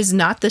woman is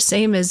not the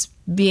same as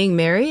being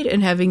married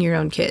and having your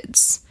own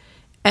kids.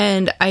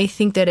 And I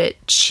think that it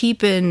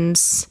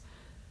cheapens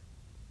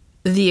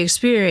the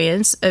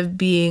experience of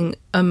being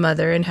a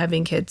mother and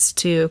having kids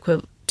to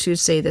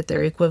say that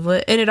they're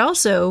equivalent. And it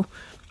also,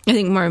 I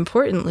think more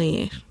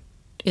importantly,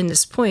 in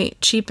this point,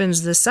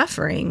 cheapens the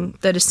suffering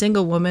that a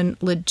single woman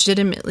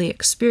legitimately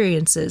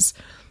experiences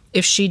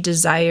if she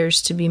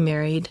desires to be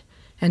married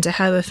and to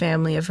have a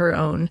family of her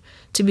own.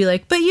 To be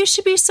like, but you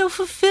should be so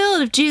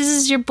fulfilled if Jesus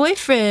is your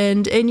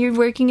boyfriend and you're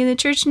working in the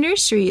church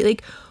nursery.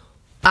 Like,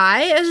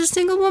 I, as a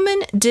single woman,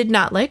 did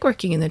not like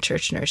working in the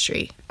church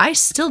nursery. I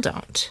still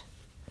don't.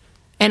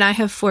 And I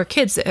have 4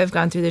 kids that have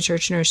gone through the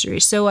church nursery.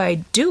 So I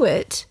do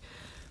it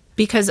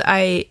because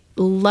I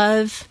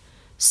love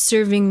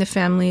serving the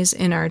families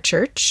in our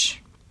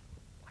church.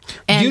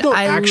 And you don't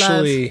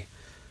actually...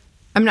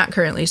 I'm not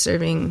currently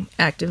serving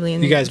actively in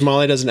the... You guys,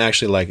 Molly doesn't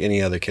actually like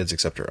any other kids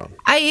except her own.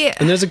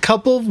 And there's a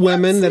couple of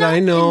women that I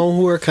know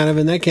who are kind of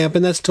in that camp,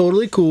 and that's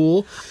totally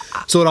cool.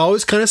 So it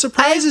always kind of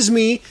surprises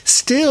me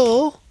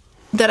still...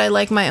 That I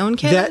like my own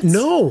kids?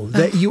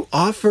 That you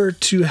offer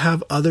to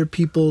have other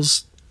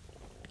people's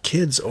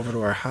kids over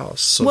to our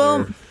house.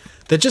 So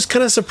that just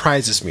kind of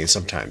surprises me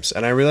sometimes.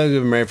 And I realize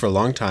we've been married for a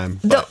long time.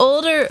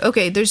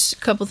 There's a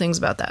couple things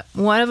about that.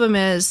 One of them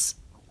is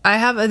I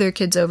have other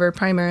kids over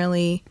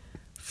primarily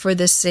for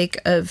the sake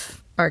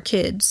of our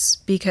kids,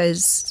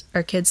 because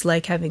our kids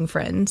like having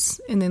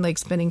friends and they like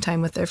spending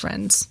time with their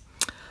friends.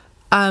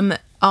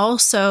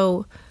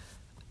 Also,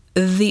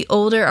 the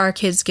older our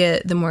kids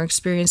get, the more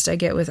experienced I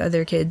get with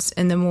other kids,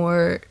 and the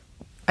more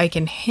I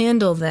can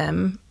handle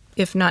them,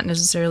 if not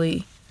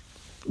necessarily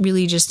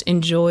really just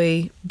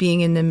enjoy being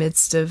in the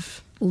midst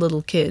of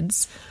little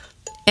kids.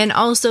 And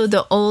also,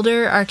 the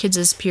older our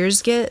kids'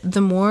 peers get,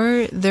 the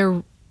more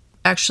they're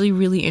actually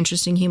really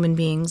interesting human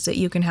beings that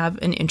you can have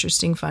an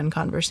interesting, fun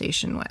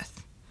conversation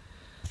with.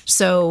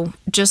 So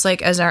just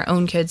like as our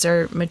own kids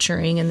are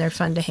maturing and they're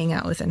fun to hang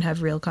out with and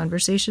have real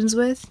conversations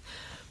with,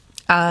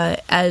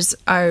 as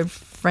our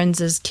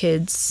friends'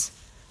 kids,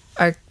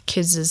 our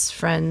kids'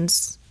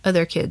 friends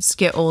other kids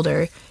get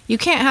older, you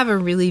can't have a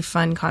really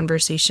fun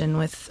conversation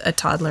with a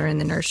toddler in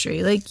the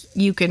nursery. Like,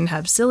 you can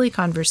have silly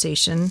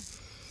conversation,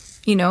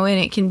 you know, and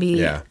it can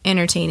be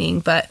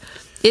entertaining. But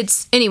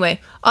it's, anyway,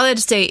 all that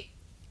to say,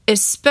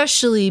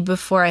 especially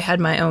before I had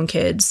my own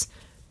kids,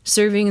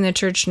 serving in the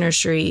church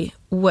nursery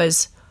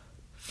was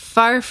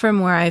far from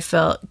where I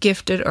felt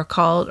gifted or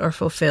called or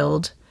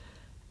fulfilled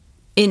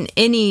in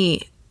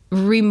any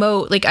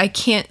remote, like, I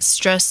can't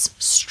stress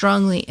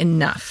strongly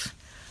enough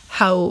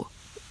how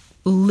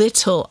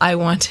little I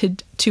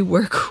wanted to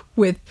work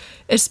with,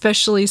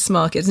 especially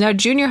small kids. Now,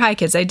 junior high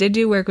kids, I did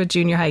do work with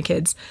junior high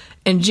kids,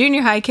 and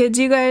junior high kids,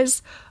 you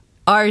guys,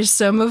 are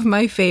some of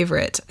my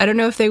favorite. I don't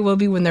know if they will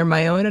be when they're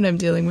my own and I'm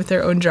dealing with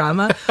their own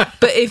drama,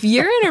 but if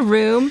you're in a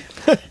room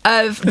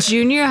of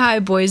junior high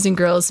boys and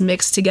girls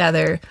mixed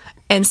together,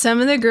 and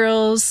some of the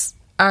girls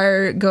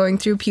are going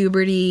through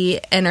puberty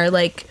and are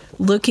like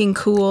looking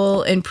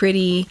cool and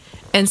pretty,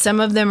 and some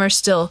of them are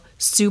still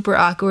super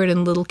awkward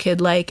and little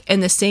kid-like,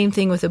 and the same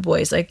thing with the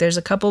boys. Like, there's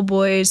a couple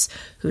boys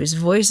whose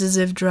voices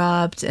have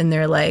dropped and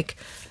they're like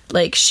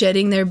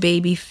shedding their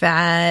baby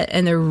fat,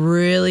 and they're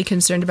really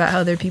concerned about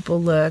how their people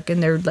look,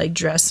 and they're like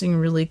dressing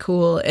really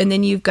cool. And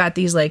then you've got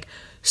these like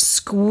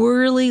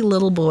squirrely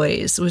little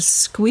boys with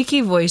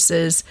squeaky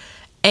voices,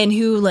 and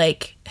who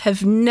like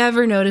have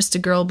never noticed a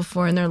girl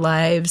before in their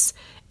lives,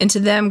 and to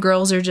them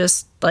girls are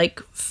just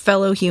like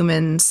fellow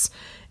humans.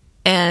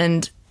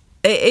 And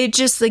it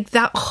just, like,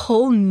 that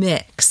whole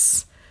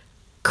mix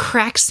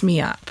cracks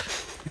me up.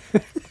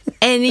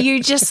 And you're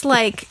just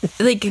like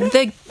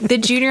the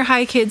junior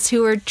high kids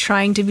who are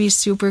trying to be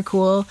super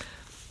cool,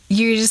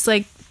 you're just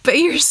like, but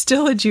you're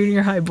still a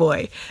junior high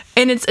boy.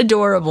 And it's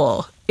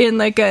adorable in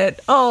like a,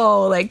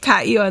 oh, like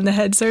pat you on the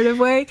head sort of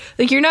way.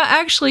 Like, you're not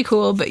actually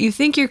cool, but you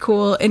think you're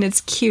cool, and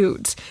it's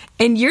cute.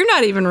 And you're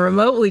not even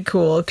remotely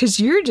cool because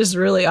you're just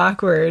really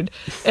awkward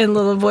and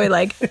little boy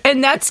like,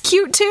 and that's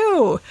cute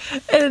too.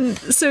 And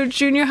so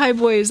junior high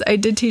boys, I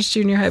did teach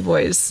junior high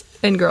boys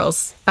and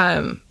girls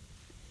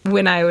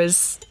when I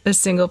was a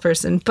single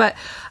person. But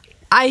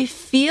I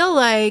feel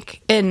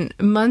like, and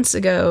months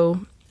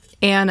ago,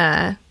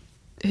 Anna,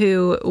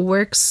 who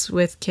works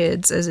with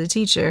kids as a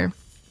teacher,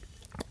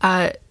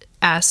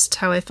 asked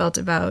how I felt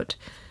about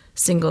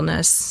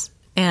singleness,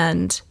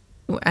 and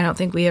I don't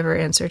think we ever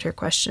answered her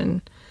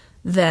question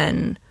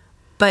then.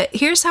 But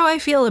here's how I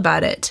feel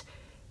about it.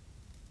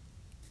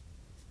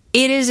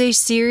 It is a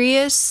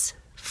serious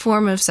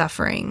form of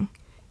suffering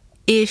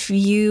if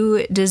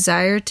you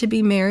desire to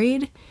be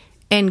married,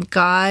 and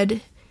God,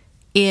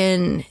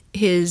 in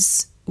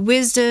his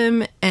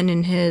wisdom and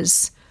in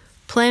his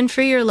plan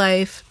for your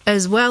life,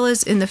 as well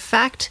as in the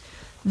fact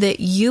that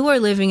you are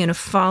living in a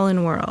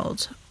fallen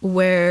world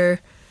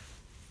where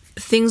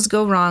things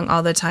go wrong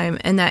all the time,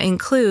 and that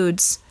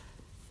includes,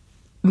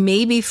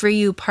 maybe for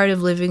you, part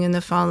of living in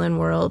the fallen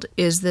world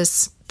is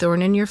this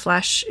thorn in your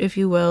flesh, if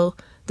you will,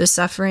 the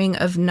suffering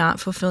of not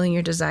fulfilling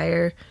your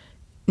desire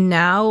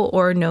now,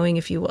 or knowing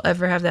if you will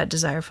ever have that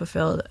desire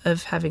fulfilled,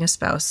 of having a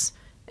spouse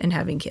and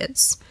having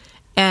kids.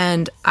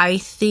 And I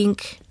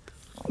think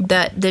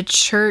that the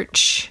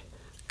church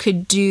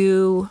could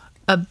do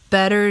a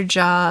better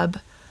job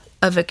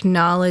of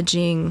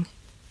acknowledging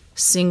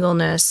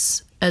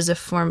singleness as a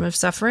form of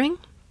suffering.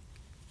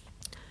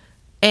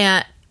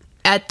 And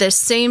at the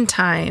same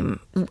time,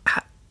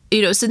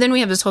 you know, so then we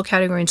have this whole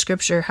category in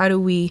Scripture. How do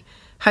we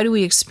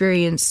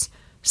experience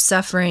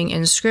suffering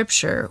in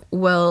Scripture?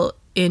 Well,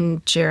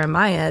 in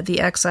Jeremiah,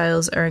 the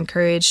exiles are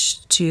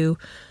encouraged to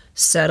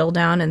settle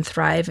down and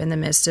thrive in the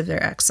midst of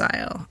their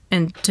exile,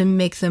 and to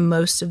make the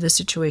most of the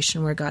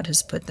situation where God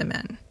has put them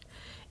in.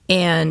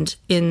 And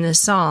in the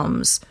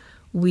Psalms,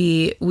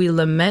 we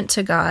lament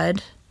to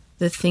God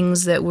the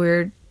things that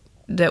we're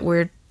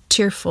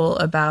tearful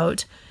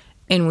about,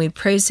 and we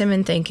praise him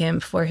and thank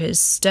him for his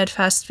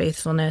steadfast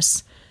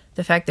faithfulness,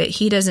 the fact that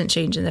he doesn't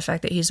change, and the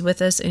fact that he's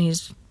with us and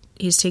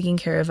he's taking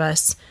care of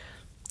us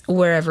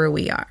wherever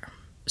we are.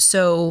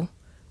 So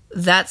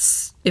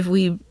that's, if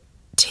we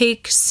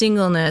take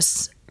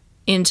singleness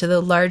into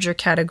the larger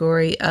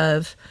category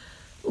of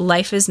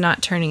life is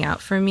not turning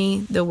out for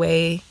me the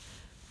way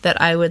that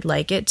I would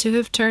like it to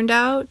have turned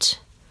out,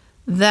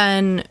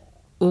 then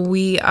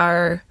we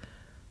are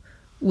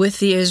with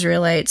the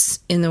Israelites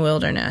in the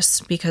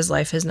wilderness, because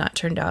life has not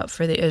turned out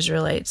for the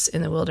Israelites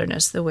in the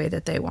wilderness the way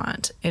that they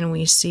want. And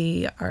we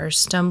see our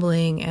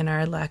stumbling and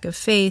our lack of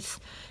faith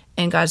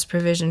and God's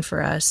provision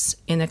for us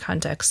in the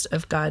context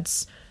of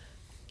God's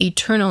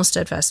eternal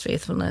steadfast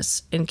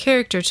faithfulness and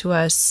character to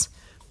us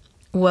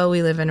while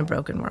we live in a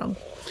broken world.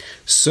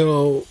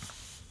 So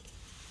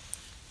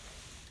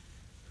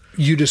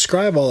you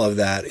describe all of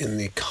that in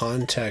the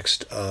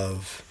context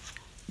of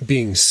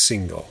being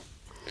single.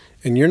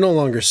 And you're no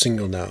longer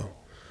single now,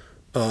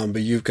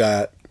 but you've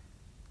got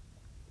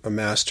a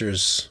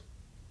master's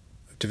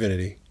of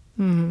divinity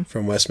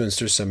from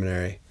Westminster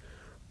Seminary.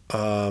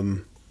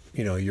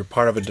 You know, you're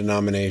part of a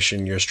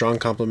denomination. You're a strong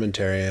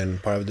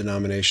complementarian, part of a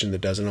denomination that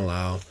doesn't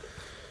allow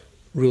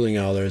ruling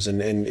elders,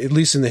 and at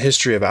least in the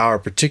history of our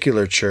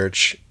particular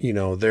church,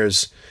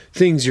 there's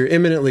things you're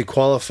eminently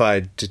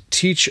qualified to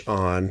teach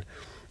on,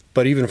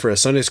 but even for a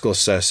Sunday school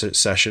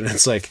session,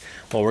 it's like,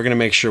 well, we're going to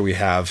make sure we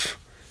have,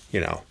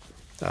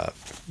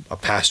 a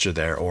pastor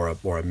there or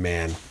a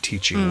man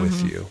teaching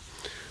with you.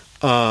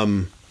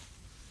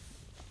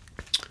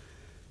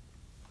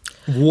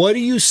 What do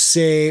you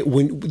say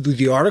when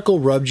the article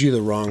rubbed you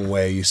the wrong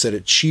way? You said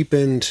it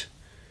cheapens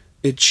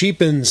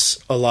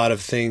a lot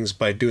of things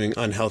by doing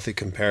unhealthy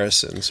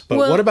comparisons. But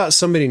what about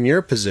somebody in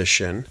your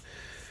position?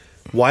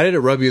 Why did it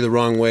rub you the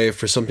wrong way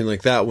for something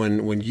like that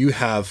when you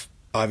have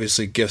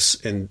obviously gifts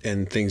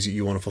and things that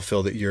you want to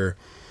fulfill that you're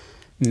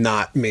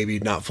not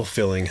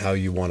fulfilling how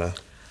you want to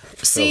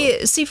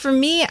fulfill? See, for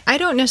me, I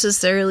don't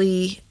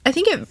necessarily, I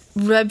think it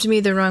rubbed me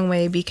the wrong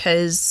way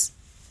because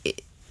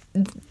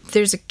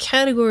there's a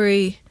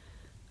category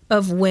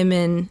of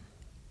women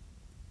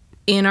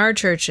in our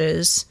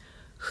churches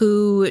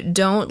who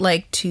don't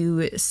like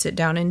to sit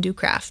down and do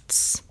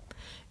crafts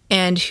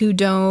and who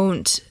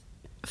don't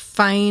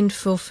find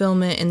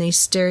fulfillment in these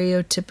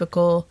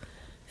stereotypical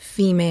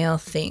female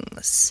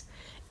things.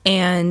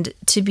 And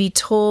to be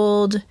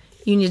told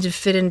you need to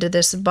fit into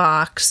this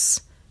box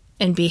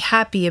and be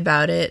happy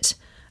about it,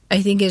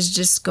 I think is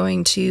just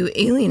going to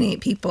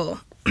alienate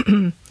people.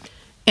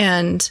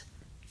 And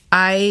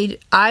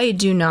I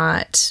do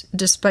not,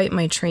 despite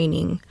my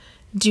training,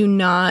 do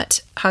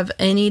not have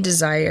any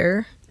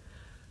desire,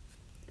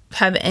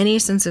 have any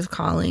sense of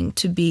calling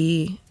to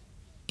be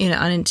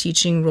on a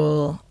teaching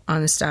role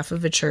on the staff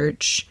of a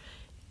church,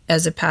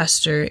 as a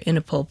pastor, in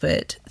a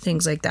pulpit,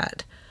 things like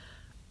that.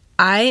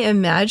 I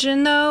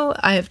imagine, though,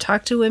 I have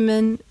talked to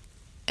women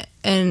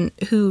and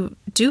who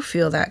do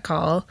feel that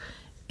call,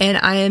 and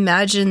I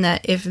imagine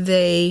that if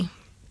they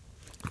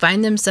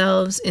find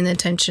themselves in the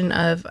tension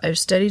of, I've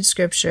studied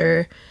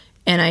scripture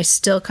and I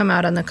still come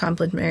out on the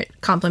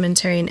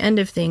complementarian end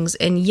of things,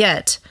 and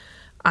yet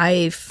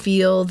I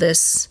feel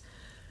this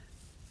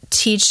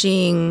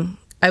teaching,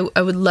 I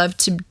would love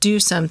to do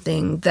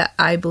something that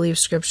I believe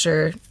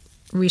scripture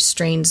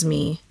restrains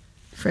me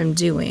from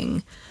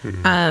doing.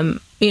 Mm-hmm.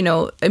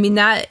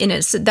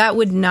 That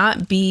would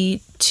not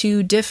be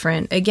too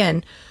different.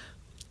 Again,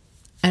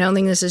 I don't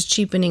think this is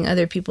cheapening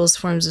other people's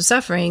forms of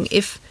suffering.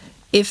 If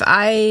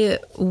I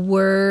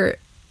were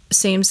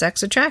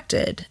same-sex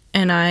attracted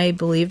and I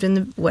believed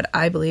in what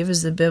I believe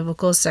is the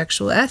biblical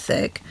sexual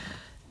ethic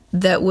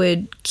that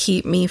would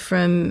keep me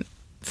from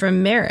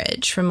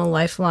marriage, from a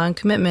lifelong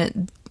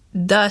commitment,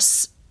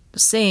 thus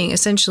saying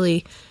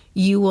essentially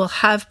you will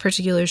have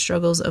particular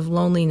struggles of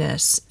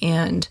loneliness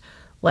and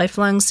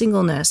lifelong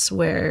singleness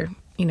where,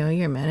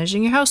 you're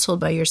managing your household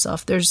by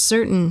yourself. There's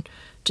certain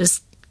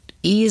just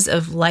ease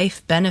of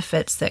life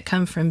benefits that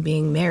come from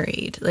being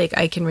married. Like,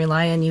 I can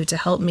rely on you to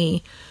help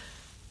me,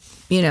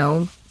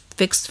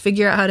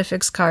 figure out how to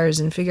fix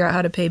cars and figure out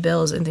how to pay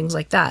bills and things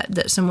like that.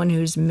 That someone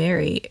who's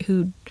married,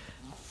 who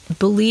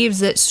believes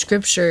that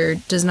scripture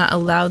does not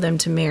allow them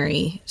to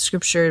marry,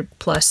 scripture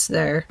plus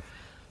their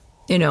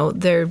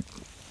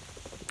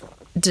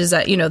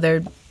desire,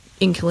 their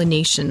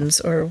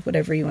inclinations or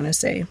whatever you want to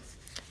say.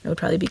 It would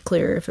probably be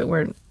clearer if it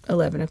weren't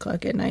 11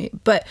 o'clock at night.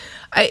 But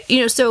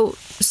so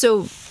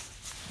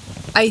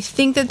I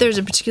think that there's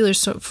a particular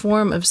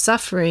form of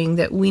suffering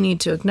that we need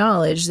to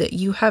acknowledge, that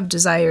you have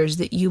desires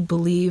that you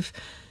believe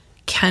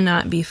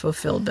cannot be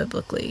fulfilled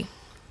biblically.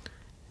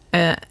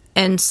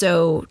 And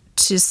so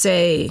to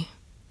say,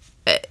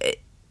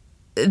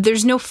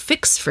 there's no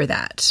fix for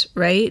that,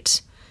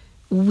 right?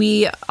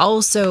 We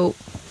also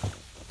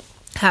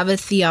have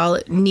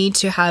need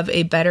to have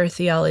a better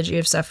theology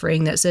of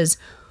suffering that says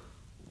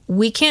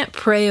we can't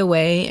pray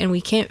away and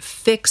we can't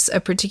fix a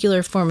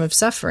particular form of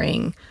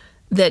suffering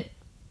that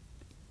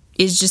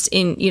is just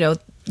in,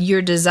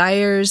 your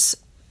desires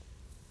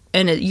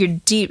and your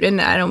deep, and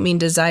I don't mean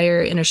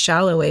desire in a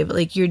shallow way, but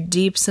like your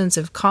deep sense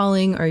of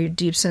calling or your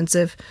deep sense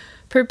of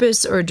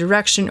purpose or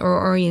direction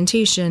or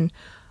orientation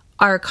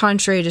are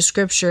contrary to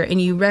scripture,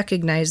 and you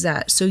recognize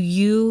that. So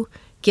you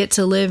get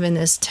to live in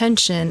this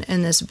tension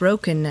and this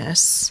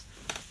brokenness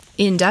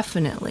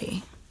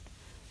indefinitely.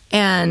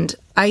 And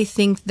I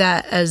think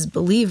that as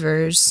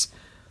believers,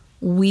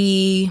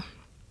 we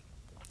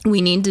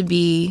need to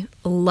be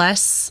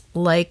less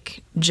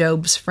like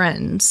Job's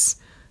friends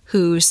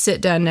who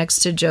sit down next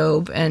to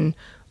Job and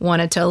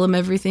want to tell him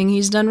everything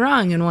he's done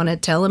wrong and want to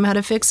tell him how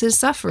to fix his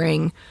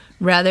suffering,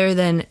 rather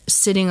than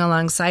sitting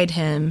alongside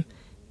him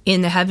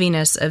in the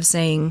heaviness of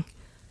saying,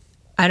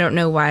 I don't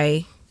know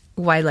why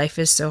life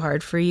is so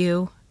hard for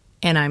you,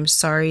 and I'm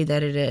sorry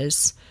that it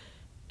is.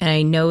 And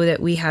I know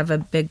that we have a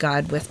big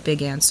God with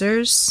big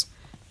answers,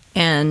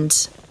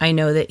 and I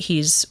know that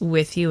he's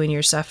with you in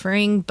your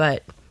suffering,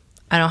 but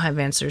I don't have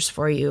answers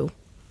for you.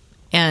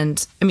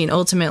 And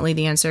ultimately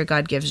the answer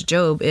God gives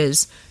Job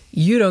is,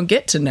 you don't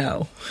get to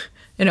know.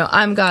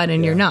 I'm God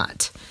and you're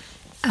not.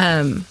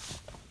 And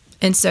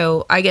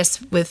so I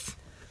guess with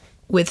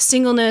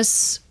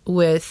singleness,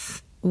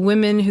 with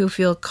women who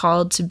feel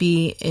called to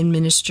be in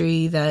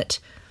ministry that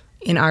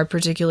in our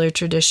particular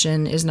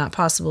tradition is not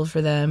possible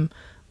for them,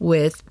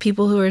 with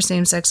people who are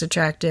same-sex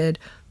attracted,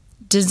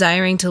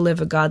 desiring to live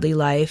a godly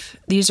life.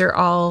 These are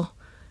all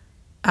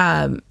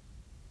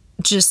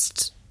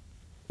just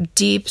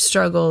deep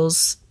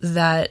struggles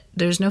that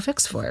there's no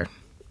fix for.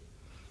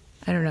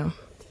 I don't know.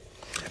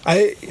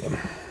 I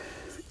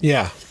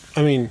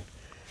mean,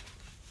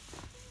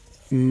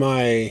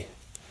 my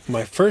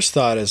first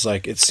thought is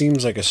like, it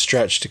seems like a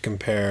stretch to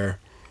compare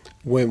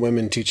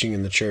women teaching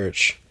in the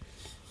church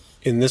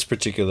in this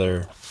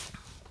particular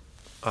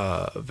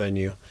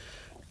venue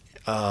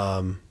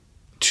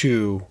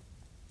to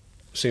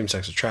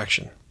same-sex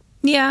attraction.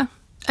 Yeah.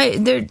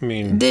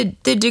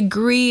 The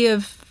degree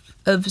of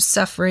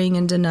suffering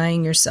and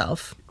denying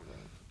yourself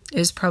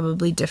is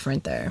probably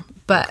different there.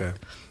 But okay.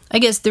 I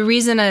guess the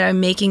reason that I'm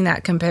making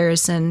that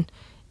comparison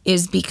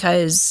is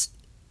because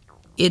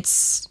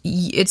it's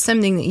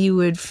something that you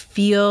would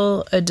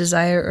feel a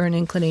desire or an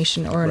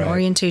inclination or an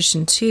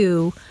orientation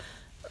to,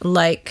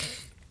 like,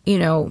 you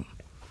know,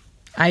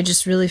 I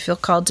just really feel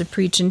called to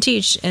preach and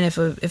teach. And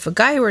if a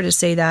guy were to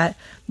say that,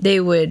 they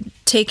would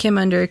take him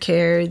under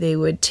care, they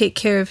would take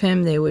care of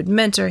him, they would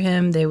mentor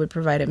him, they would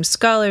provide him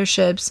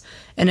scholarships.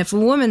 And if a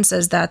woman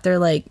says that, they're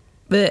like,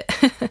 but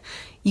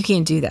you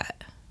can't do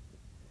that.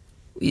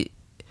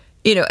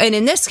 You know, and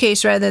in this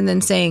case, rather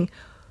than saying,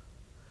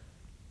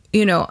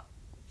 you know,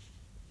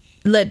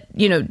 let's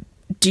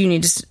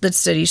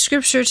study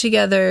scripture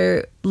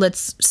together,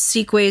 let's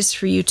seek ways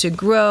for you to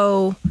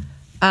grow,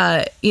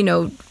 you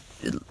know,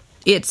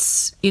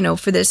 it's, you know,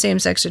 for the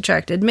same-sex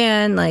attracted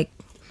man, like,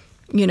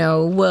 you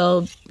know,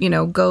 well, you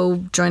know, go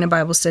join a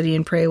Bible study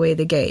and pray away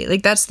the gay.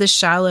 Like, that's the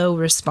shallow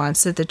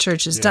response that the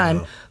church has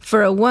done.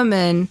 For a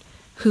woman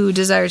who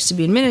desires to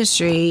be in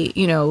ministry,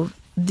 you know,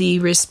 the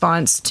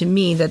response to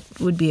me that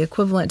would be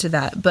equivalent to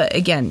that. But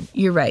again,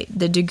 you're right.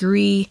 The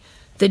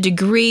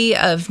degree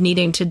of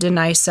needing to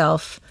deny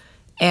self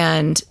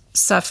and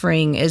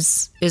suffering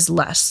is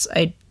less.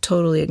 I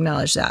totally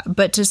acknowledge that.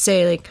 But to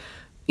say, like,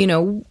 you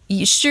know,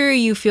 sure,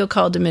 you feel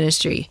called to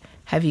ministry.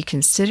 Have you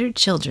considered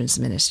children's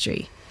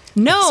ministry?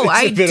 No,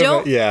 I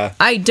don't.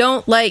 I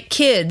don't like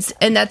kids,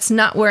 and that's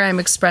not where I'm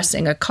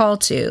expressing a call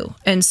to.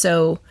 And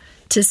so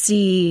to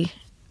see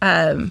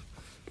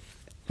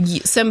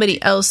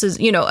somebody else's,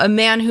 you know, a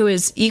man who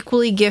is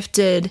equally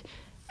gifted,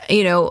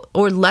 you know,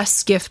 or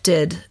less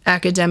gifted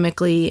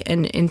academically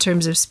and in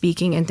terms of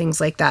speaking and things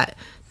like that,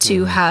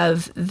 to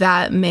have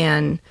that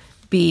man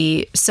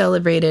be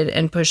celebrated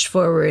and pushed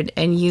forward,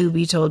 and you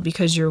be told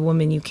because you're a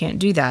woman you can't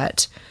do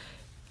that,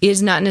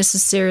 is not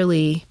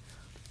necessarily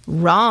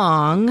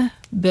wrong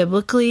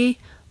biblically,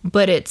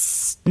 but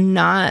it's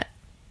not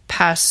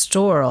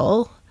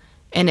pastoral,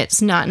 and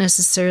it's not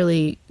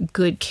necessarily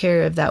good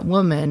care of that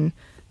woman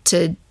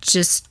to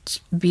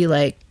just be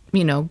like,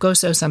 you know, go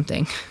sew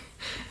something.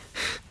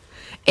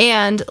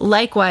 And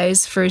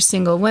likewise for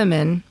single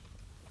women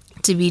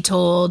to be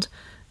told,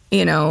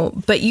 you know,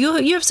 but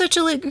you have such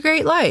a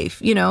great life,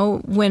 you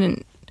know,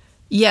 when,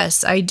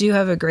 yes, I do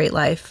have a great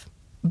life,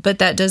 but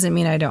that doesn't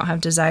mean I don't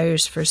have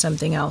desires for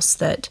something else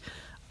that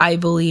I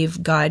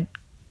believe God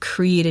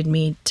created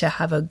me to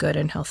have a good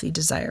and healthy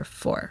desire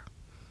for.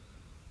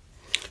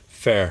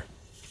 Fair.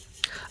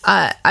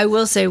 I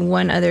will say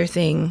one other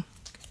thing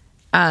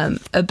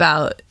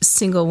about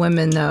single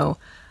women, though.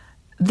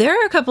 There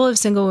are a couple of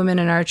single women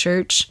in our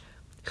church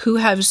who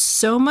have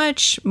so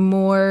much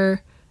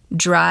more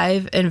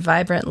drive and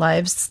vibrant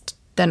lives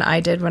than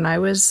I did when I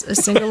was a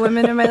single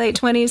woman in my late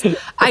 20s.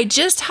 I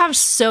just have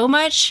so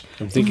much.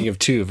 I'm thinking of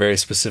two very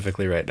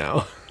specifically right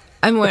now.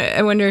 I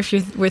wonder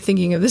if we're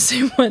thinking of the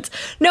same ones.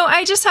 No,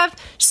 I just have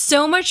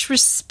so much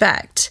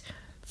respect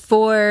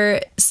for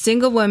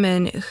single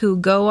women who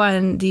go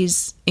on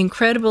these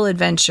incredible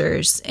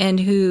adventures and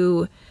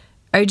who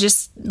are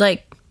just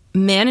like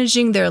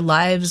managing their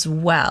lives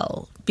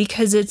well,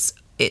 because it's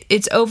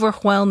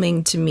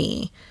overwhelming to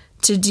me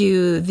to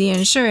do the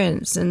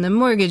insurance and the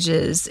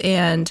mortgages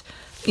and,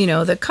 you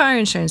know, the car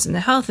insurance and the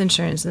health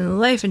insurance and the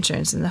life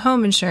insurance and the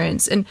home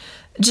insurance, and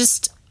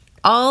just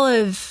all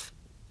of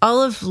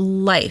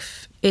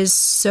life is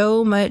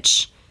so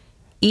much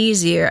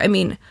easier. I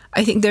mean,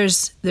 I think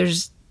there's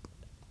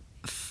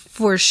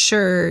for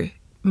sure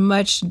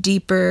much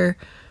deeper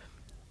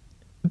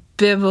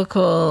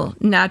biblical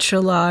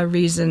natural law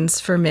reasons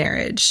for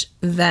marriage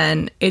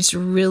than it's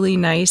really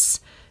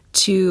nice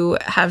to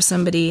have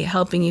somebody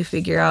helping you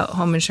figure out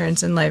home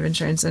insurance and life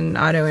insurance and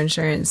auto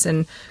insurance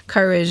and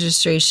car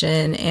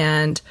registration,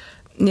 and,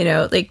 you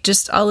know, like,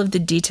 just all of the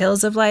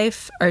details of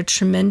life are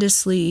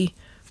tremendously,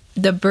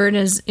 the burden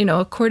is, you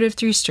know, a cord of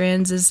 3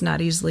 strands is not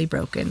easily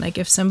broken. Like,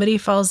 if somebody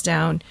falls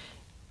down,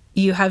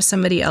 you have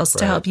somebody else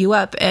to help you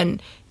up.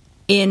 And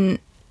in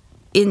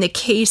the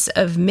case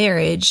of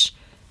marriage,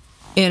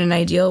 in an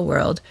ideal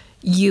world,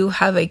 you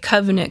have a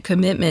covenant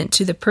commitment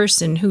to the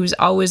person who's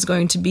always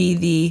going to be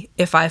the,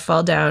 if I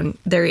fall down,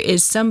 there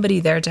is somebody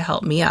there to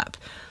help me up.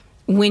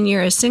 When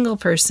you're a single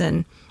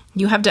person,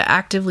 you have to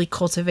actively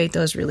cultivate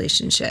those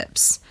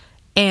relationships.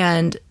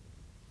 And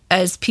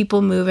as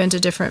people move into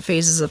different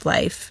phases of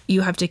life,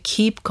 you have to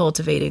keep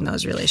cultivating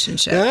those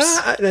relationships.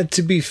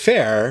 To be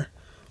fair,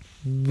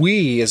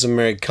 we as a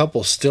married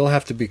couple still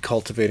have to be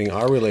cultivating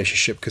our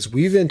relationship because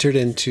we've entered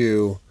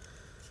into,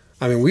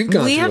 we've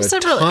gone through a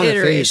ton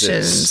of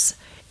phases.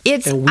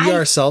 And we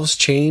ourselves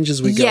change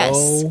as we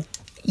go.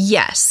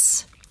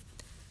 Yes.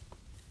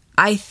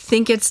 I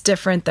think it's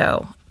different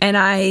though.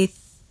 And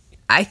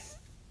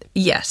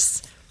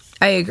yes,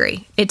 I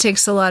agree. It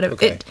takes a lot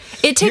of it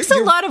takes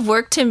a lot of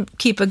work to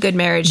keep a good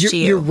marriage to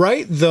you. You're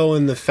right though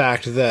in the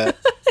fact that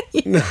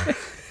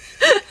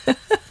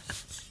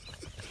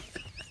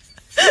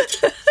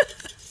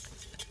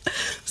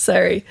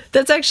Sorry.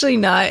 That's actually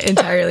not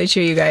entirely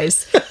true, you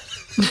guys.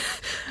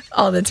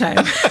 All the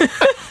time.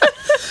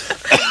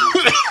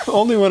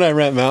 Only when I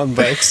rent mountain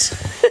bikes.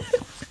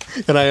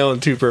 And I own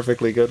 2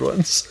 perfectly good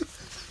ones.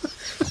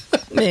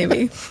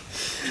 Maybe.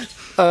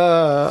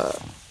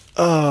 What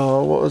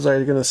was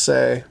I going to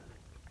say?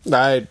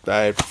 I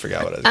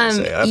forgot what I was going to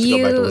say. I have to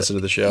go back and listen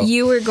to the show.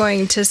 You were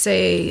going to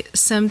say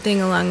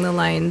something along the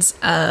lines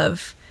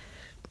of,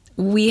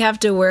 we have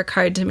to work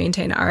hard to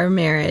maintain our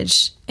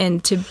marriage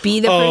and to be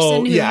the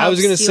person who helps I was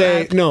going to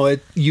say, up. no,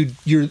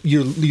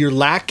 you're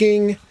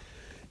lacking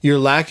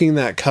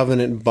that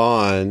covenant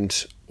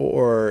bond,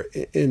 or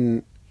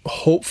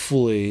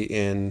hopefully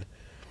in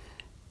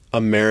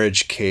a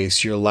marriage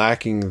case, you're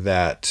lacking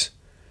that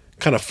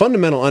kind of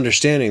fundamental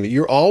understanding that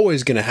you're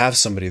always going to have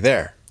somebody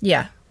there.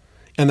 Yeah.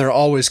 And they're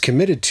always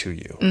committed to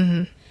you.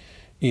 Mm-hmm.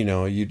 You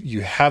know,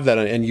 you have that,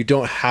 and you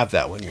don't have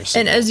that when you're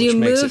single. And as you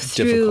move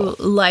through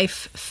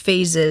life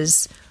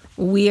phases,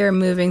 we are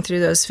moving through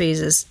those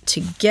phases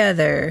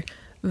together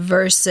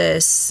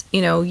versus,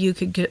 you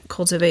could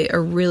cultivate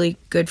a really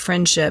good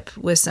friendship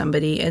with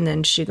somebody and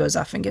then she goes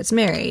off and gets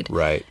married.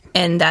 Right.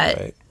 And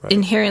that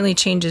inherently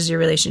changes your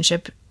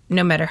relationship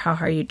no matter how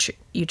hard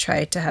you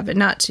try to have it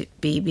not to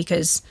be,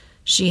 because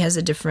she has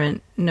a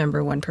different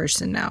number one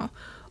person now.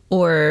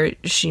 Or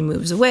she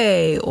moves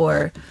away,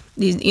 or,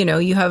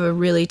 you have a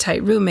really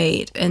tight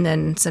roommate and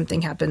then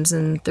something happens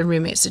and the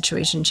roommate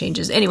situation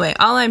changes. Anyway,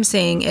 all I'm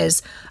saying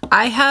is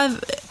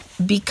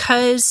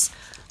because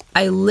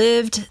I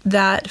lived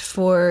that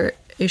for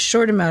a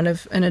short amount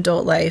of an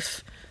adult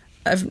life,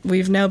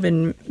 we've now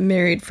been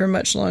married for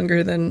much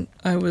longer than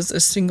I was a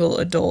single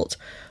adult.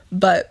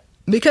 But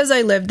because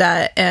I lived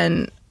that,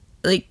 and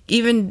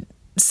even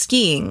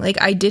skiing,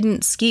 I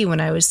didn't ski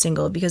when I was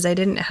single because I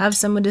didn't have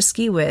someone to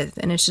ski with,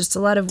 and it's just a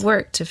lot of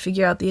work to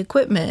figure out the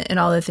equipment and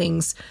all the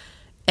things.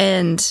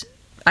 And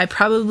I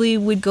probably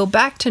would go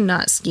back to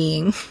not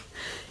skiing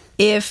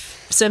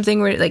if something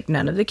were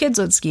none of the kids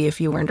would ski if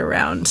you weren't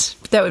around.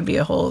 That would be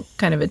a whole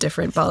kind of a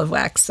different ball of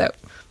wax. That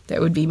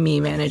would be me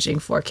managing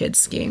 4 kids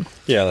skiing.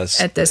 Yeah,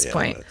 at this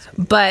point.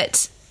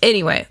 But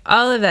anyway,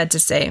 all of that to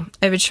say,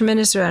 I have a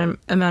tremendous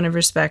amount of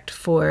respect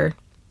for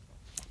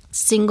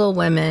single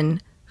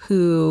women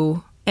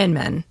and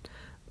men,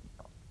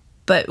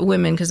 but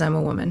women, because I'm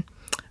a woman,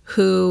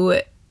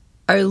 who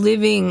are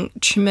living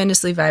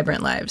tremendously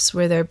vibrant lives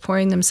where they're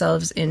pouring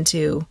themselves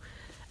into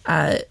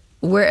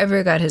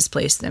wherever God has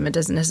placed them. It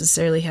doesn't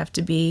necessarily have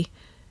to be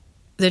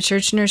the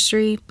church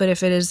nursery, but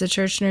if it is the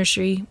church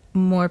nursery,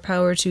 more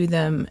power to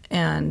them,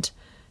 and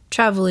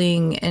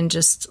traveling and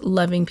just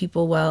loving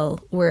people well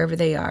wherever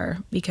they are.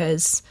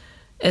 Because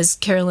as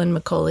Carolyn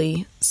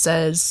McCauley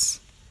says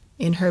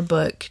in her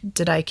book,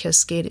 Did I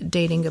Kiss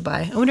Dating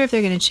Goodbye? I wonder if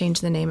they're going to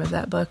change the name of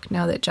that book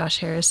now that Josh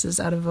Harris is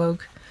out of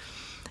vogue.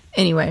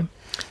 Anyway.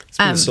 It's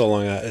been so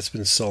long. It's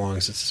been so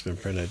long since it's been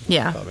printed.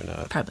 Yeah.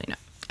 Probably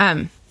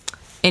not.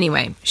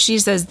 Anyway, she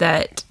says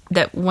that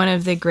one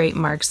of the great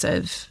marks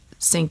of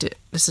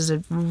this is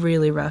a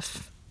really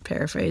rough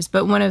paraphrase,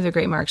 but one of the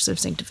great marks of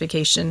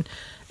sanctification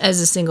as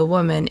a single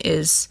woman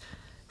is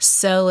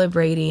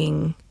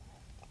celebrating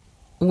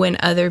when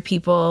other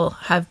people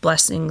have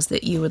blessings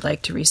that you would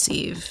like to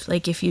receive.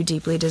 Like if you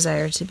deeply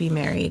desire to be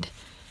married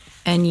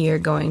and you're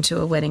going to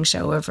a wedding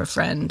show of a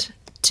friend,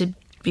 to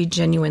be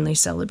genuinely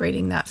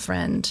celebrating that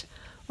friend.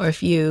 Or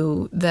if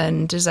you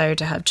then desire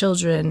to have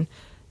children,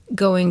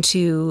 going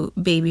to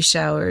baby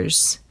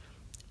showers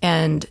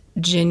and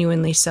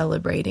genuinely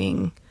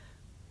celebrating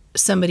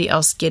somebody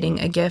else getting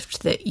a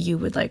gift that you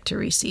would like to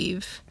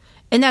receive.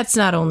 And that's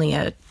not only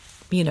a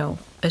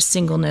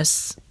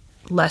singleness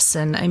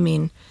lesson. I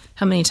mean,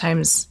 how many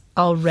times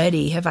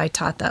already have I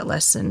taught that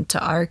lesson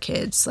to our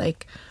kids?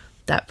 Like,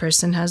 that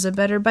person has a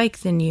better bike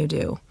than you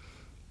do.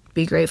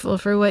 Be grateful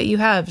for what you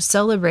have.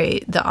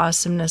 Celebrate the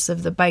awesomeness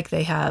of the bike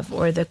they have,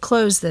 or the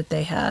clothes that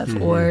they have,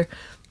 mm-hmm. or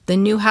the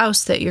new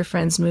house that your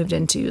friends moved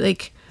into.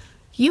 Like,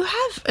 you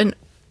have an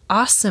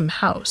awesome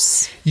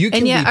house. You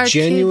can be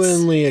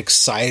genuinely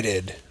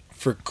excited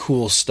for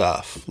cool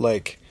stuff.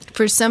 Like,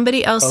 for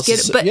somebody else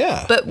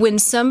but when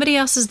somebody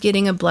else is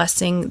getting a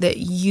blessing that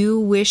you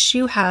wish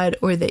you had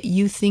or that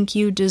you think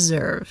you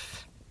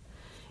deserve,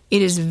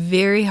 it is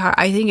very hard.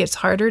 I think it's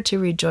harder to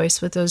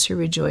rejoice with those who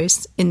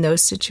rejoice in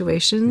those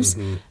situations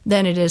mm-hmm.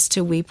 than it is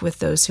to weep with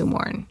those who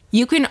mourn.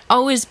 You can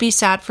always be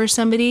sad for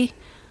somebody,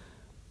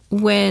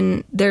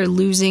 when they're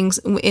losing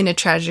in a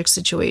tragic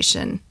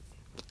situation.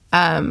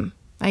 I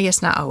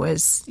guess not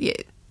always.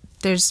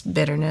 There's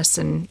bitterness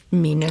and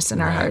meanness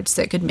in our hearts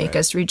that could make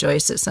us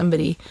rejoice at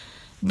somebody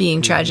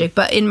being tragic.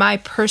 But in my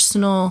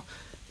personal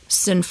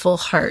sinful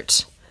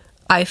heart,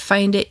 I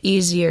find it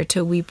easier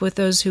to weep with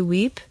those who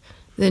weep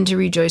than to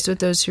rejoice with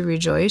those who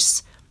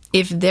rejoice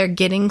if they're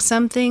getting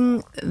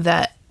something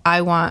that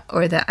I want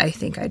or that I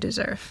think I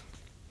deserve.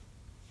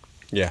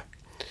 Yeah.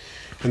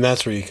 And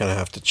that's where you kind of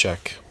have to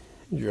check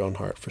your own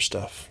heart for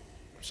stuff.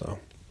 So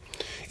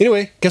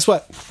anyway, guess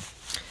what?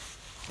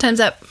 Time's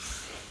up.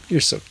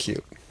 You're so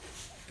cute.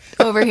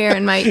 Over here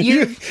in my...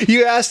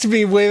 You asked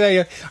me way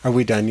back, are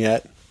we done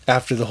yet?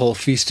 After the whole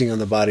feasting on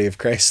the body of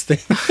Christ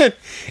thing.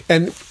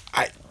 And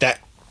that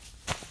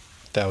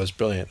was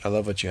brilliant. I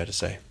love what you had to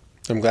say.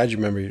 I'm glad you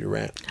remembered your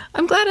rant.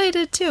 I'm glad I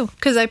did too,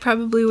 because I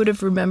probably would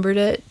have remembered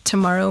it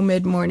tomorrow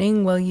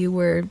mid-morning while you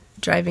were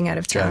driving out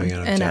of town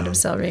out of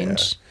cell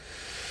range. Yeah.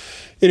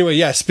 Anyway,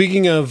 yeah,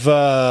 speaking of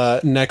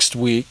next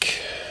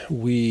week,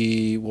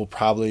 you'll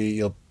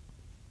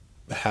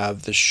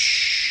have the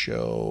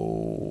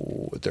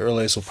show at the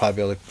earliest. We'll probably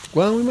be able to,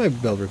 we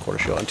might be able to record a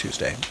show on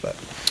Tuesday. But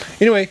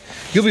anyway,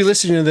 you'll be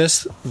listening to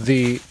this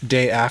the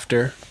day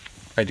after,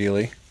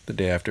 ideally, the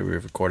day after we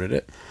recorded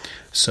it.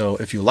 So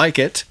if you like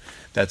it,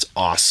 that's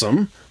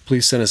awesome.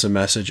 Please send us a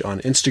message on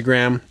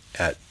Instagram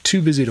at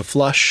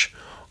TooBusyToFlush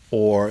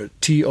or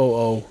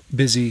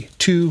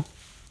TOOBusy2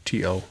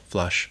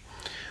 TO-Flush.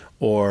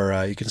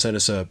 Or you can send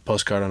us a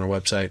postcard on our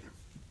website,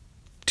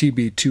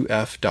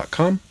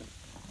 tb2f.com.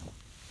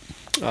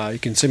 You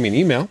can send me an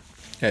email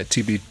at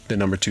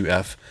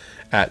tb2f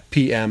at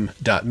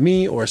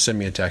pm.me or send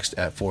me a text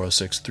at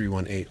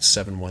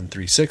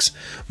 406-318-7136.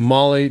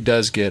 Molly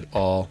does get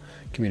all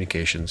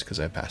communications because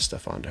I pass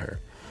stuff on to her.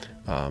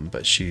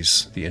 But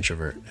she's the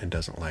introvert and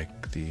doesn't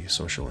like the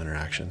social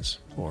interactions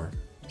or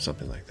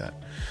something like that.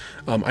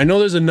 I know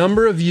there's a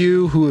number of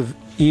you who have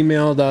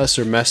emailed us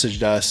or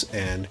messaged us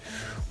and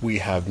we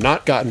have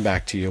not gotten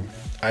back to you.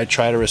 I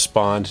try to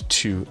respond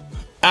to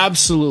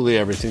absolutely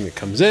everything that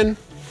comes in.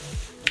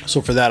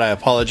 So for that, I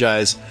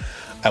apologize.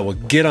 I will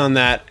get on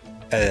that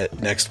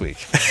next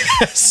week.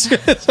 As soon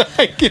as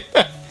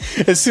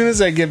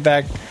I get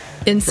back.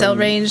 In cell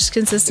range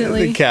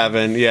consistently? The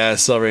cabin, yeah,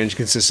 cell range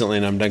consistently,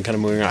 and I'm done kind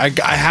of moving around.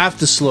 I have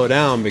to slow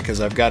down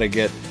because I've got to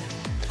get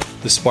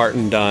the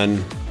Spartan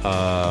done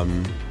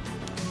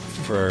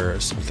for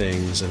some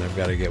things, and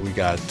we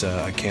got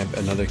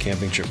another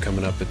camping trip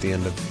coming up at the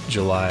end of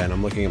July, and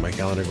I'm looking at my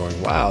calendar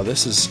going, wow,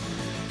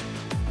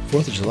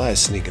 4th of July is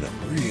sneaking up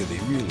really,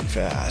 really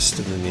fast,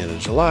 and then the end of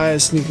July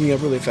is sneaking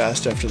up really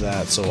fast after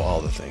that, so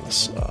all the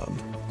things.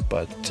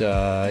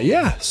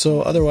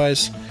 So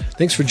otherwise,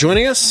 thanks for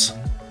joining us.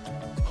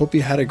 Hope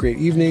you had a great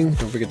evening.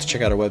 Don't forget to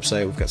check out our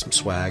website. We've got some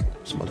swag,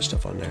 some other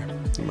stuff on there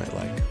you might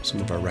like. Some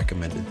of our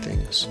recommended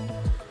things,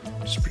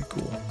 which is pretty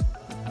cool.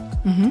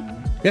 Mm-hmm.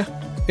 Yeah.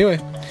 Anyway,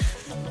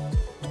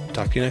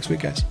 talk to you next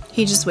week, guys.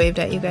 He just waved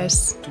at you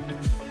guys.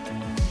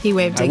 He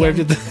waved again. I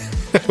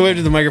waved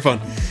at the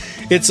microphone.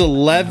 It's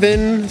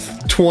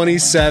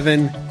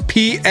 11:27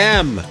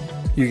 p.m.,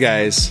 you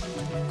guys.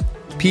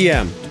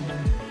 p.m.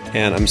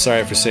 And I'm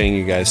sorry for saying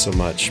you guys so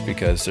much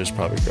because there's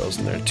probably girls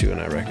in there too,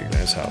 and I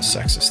recognize how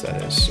sexist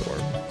that is or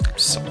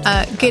something.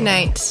 Good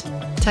night.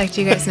 Talk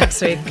to you guys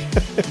next week.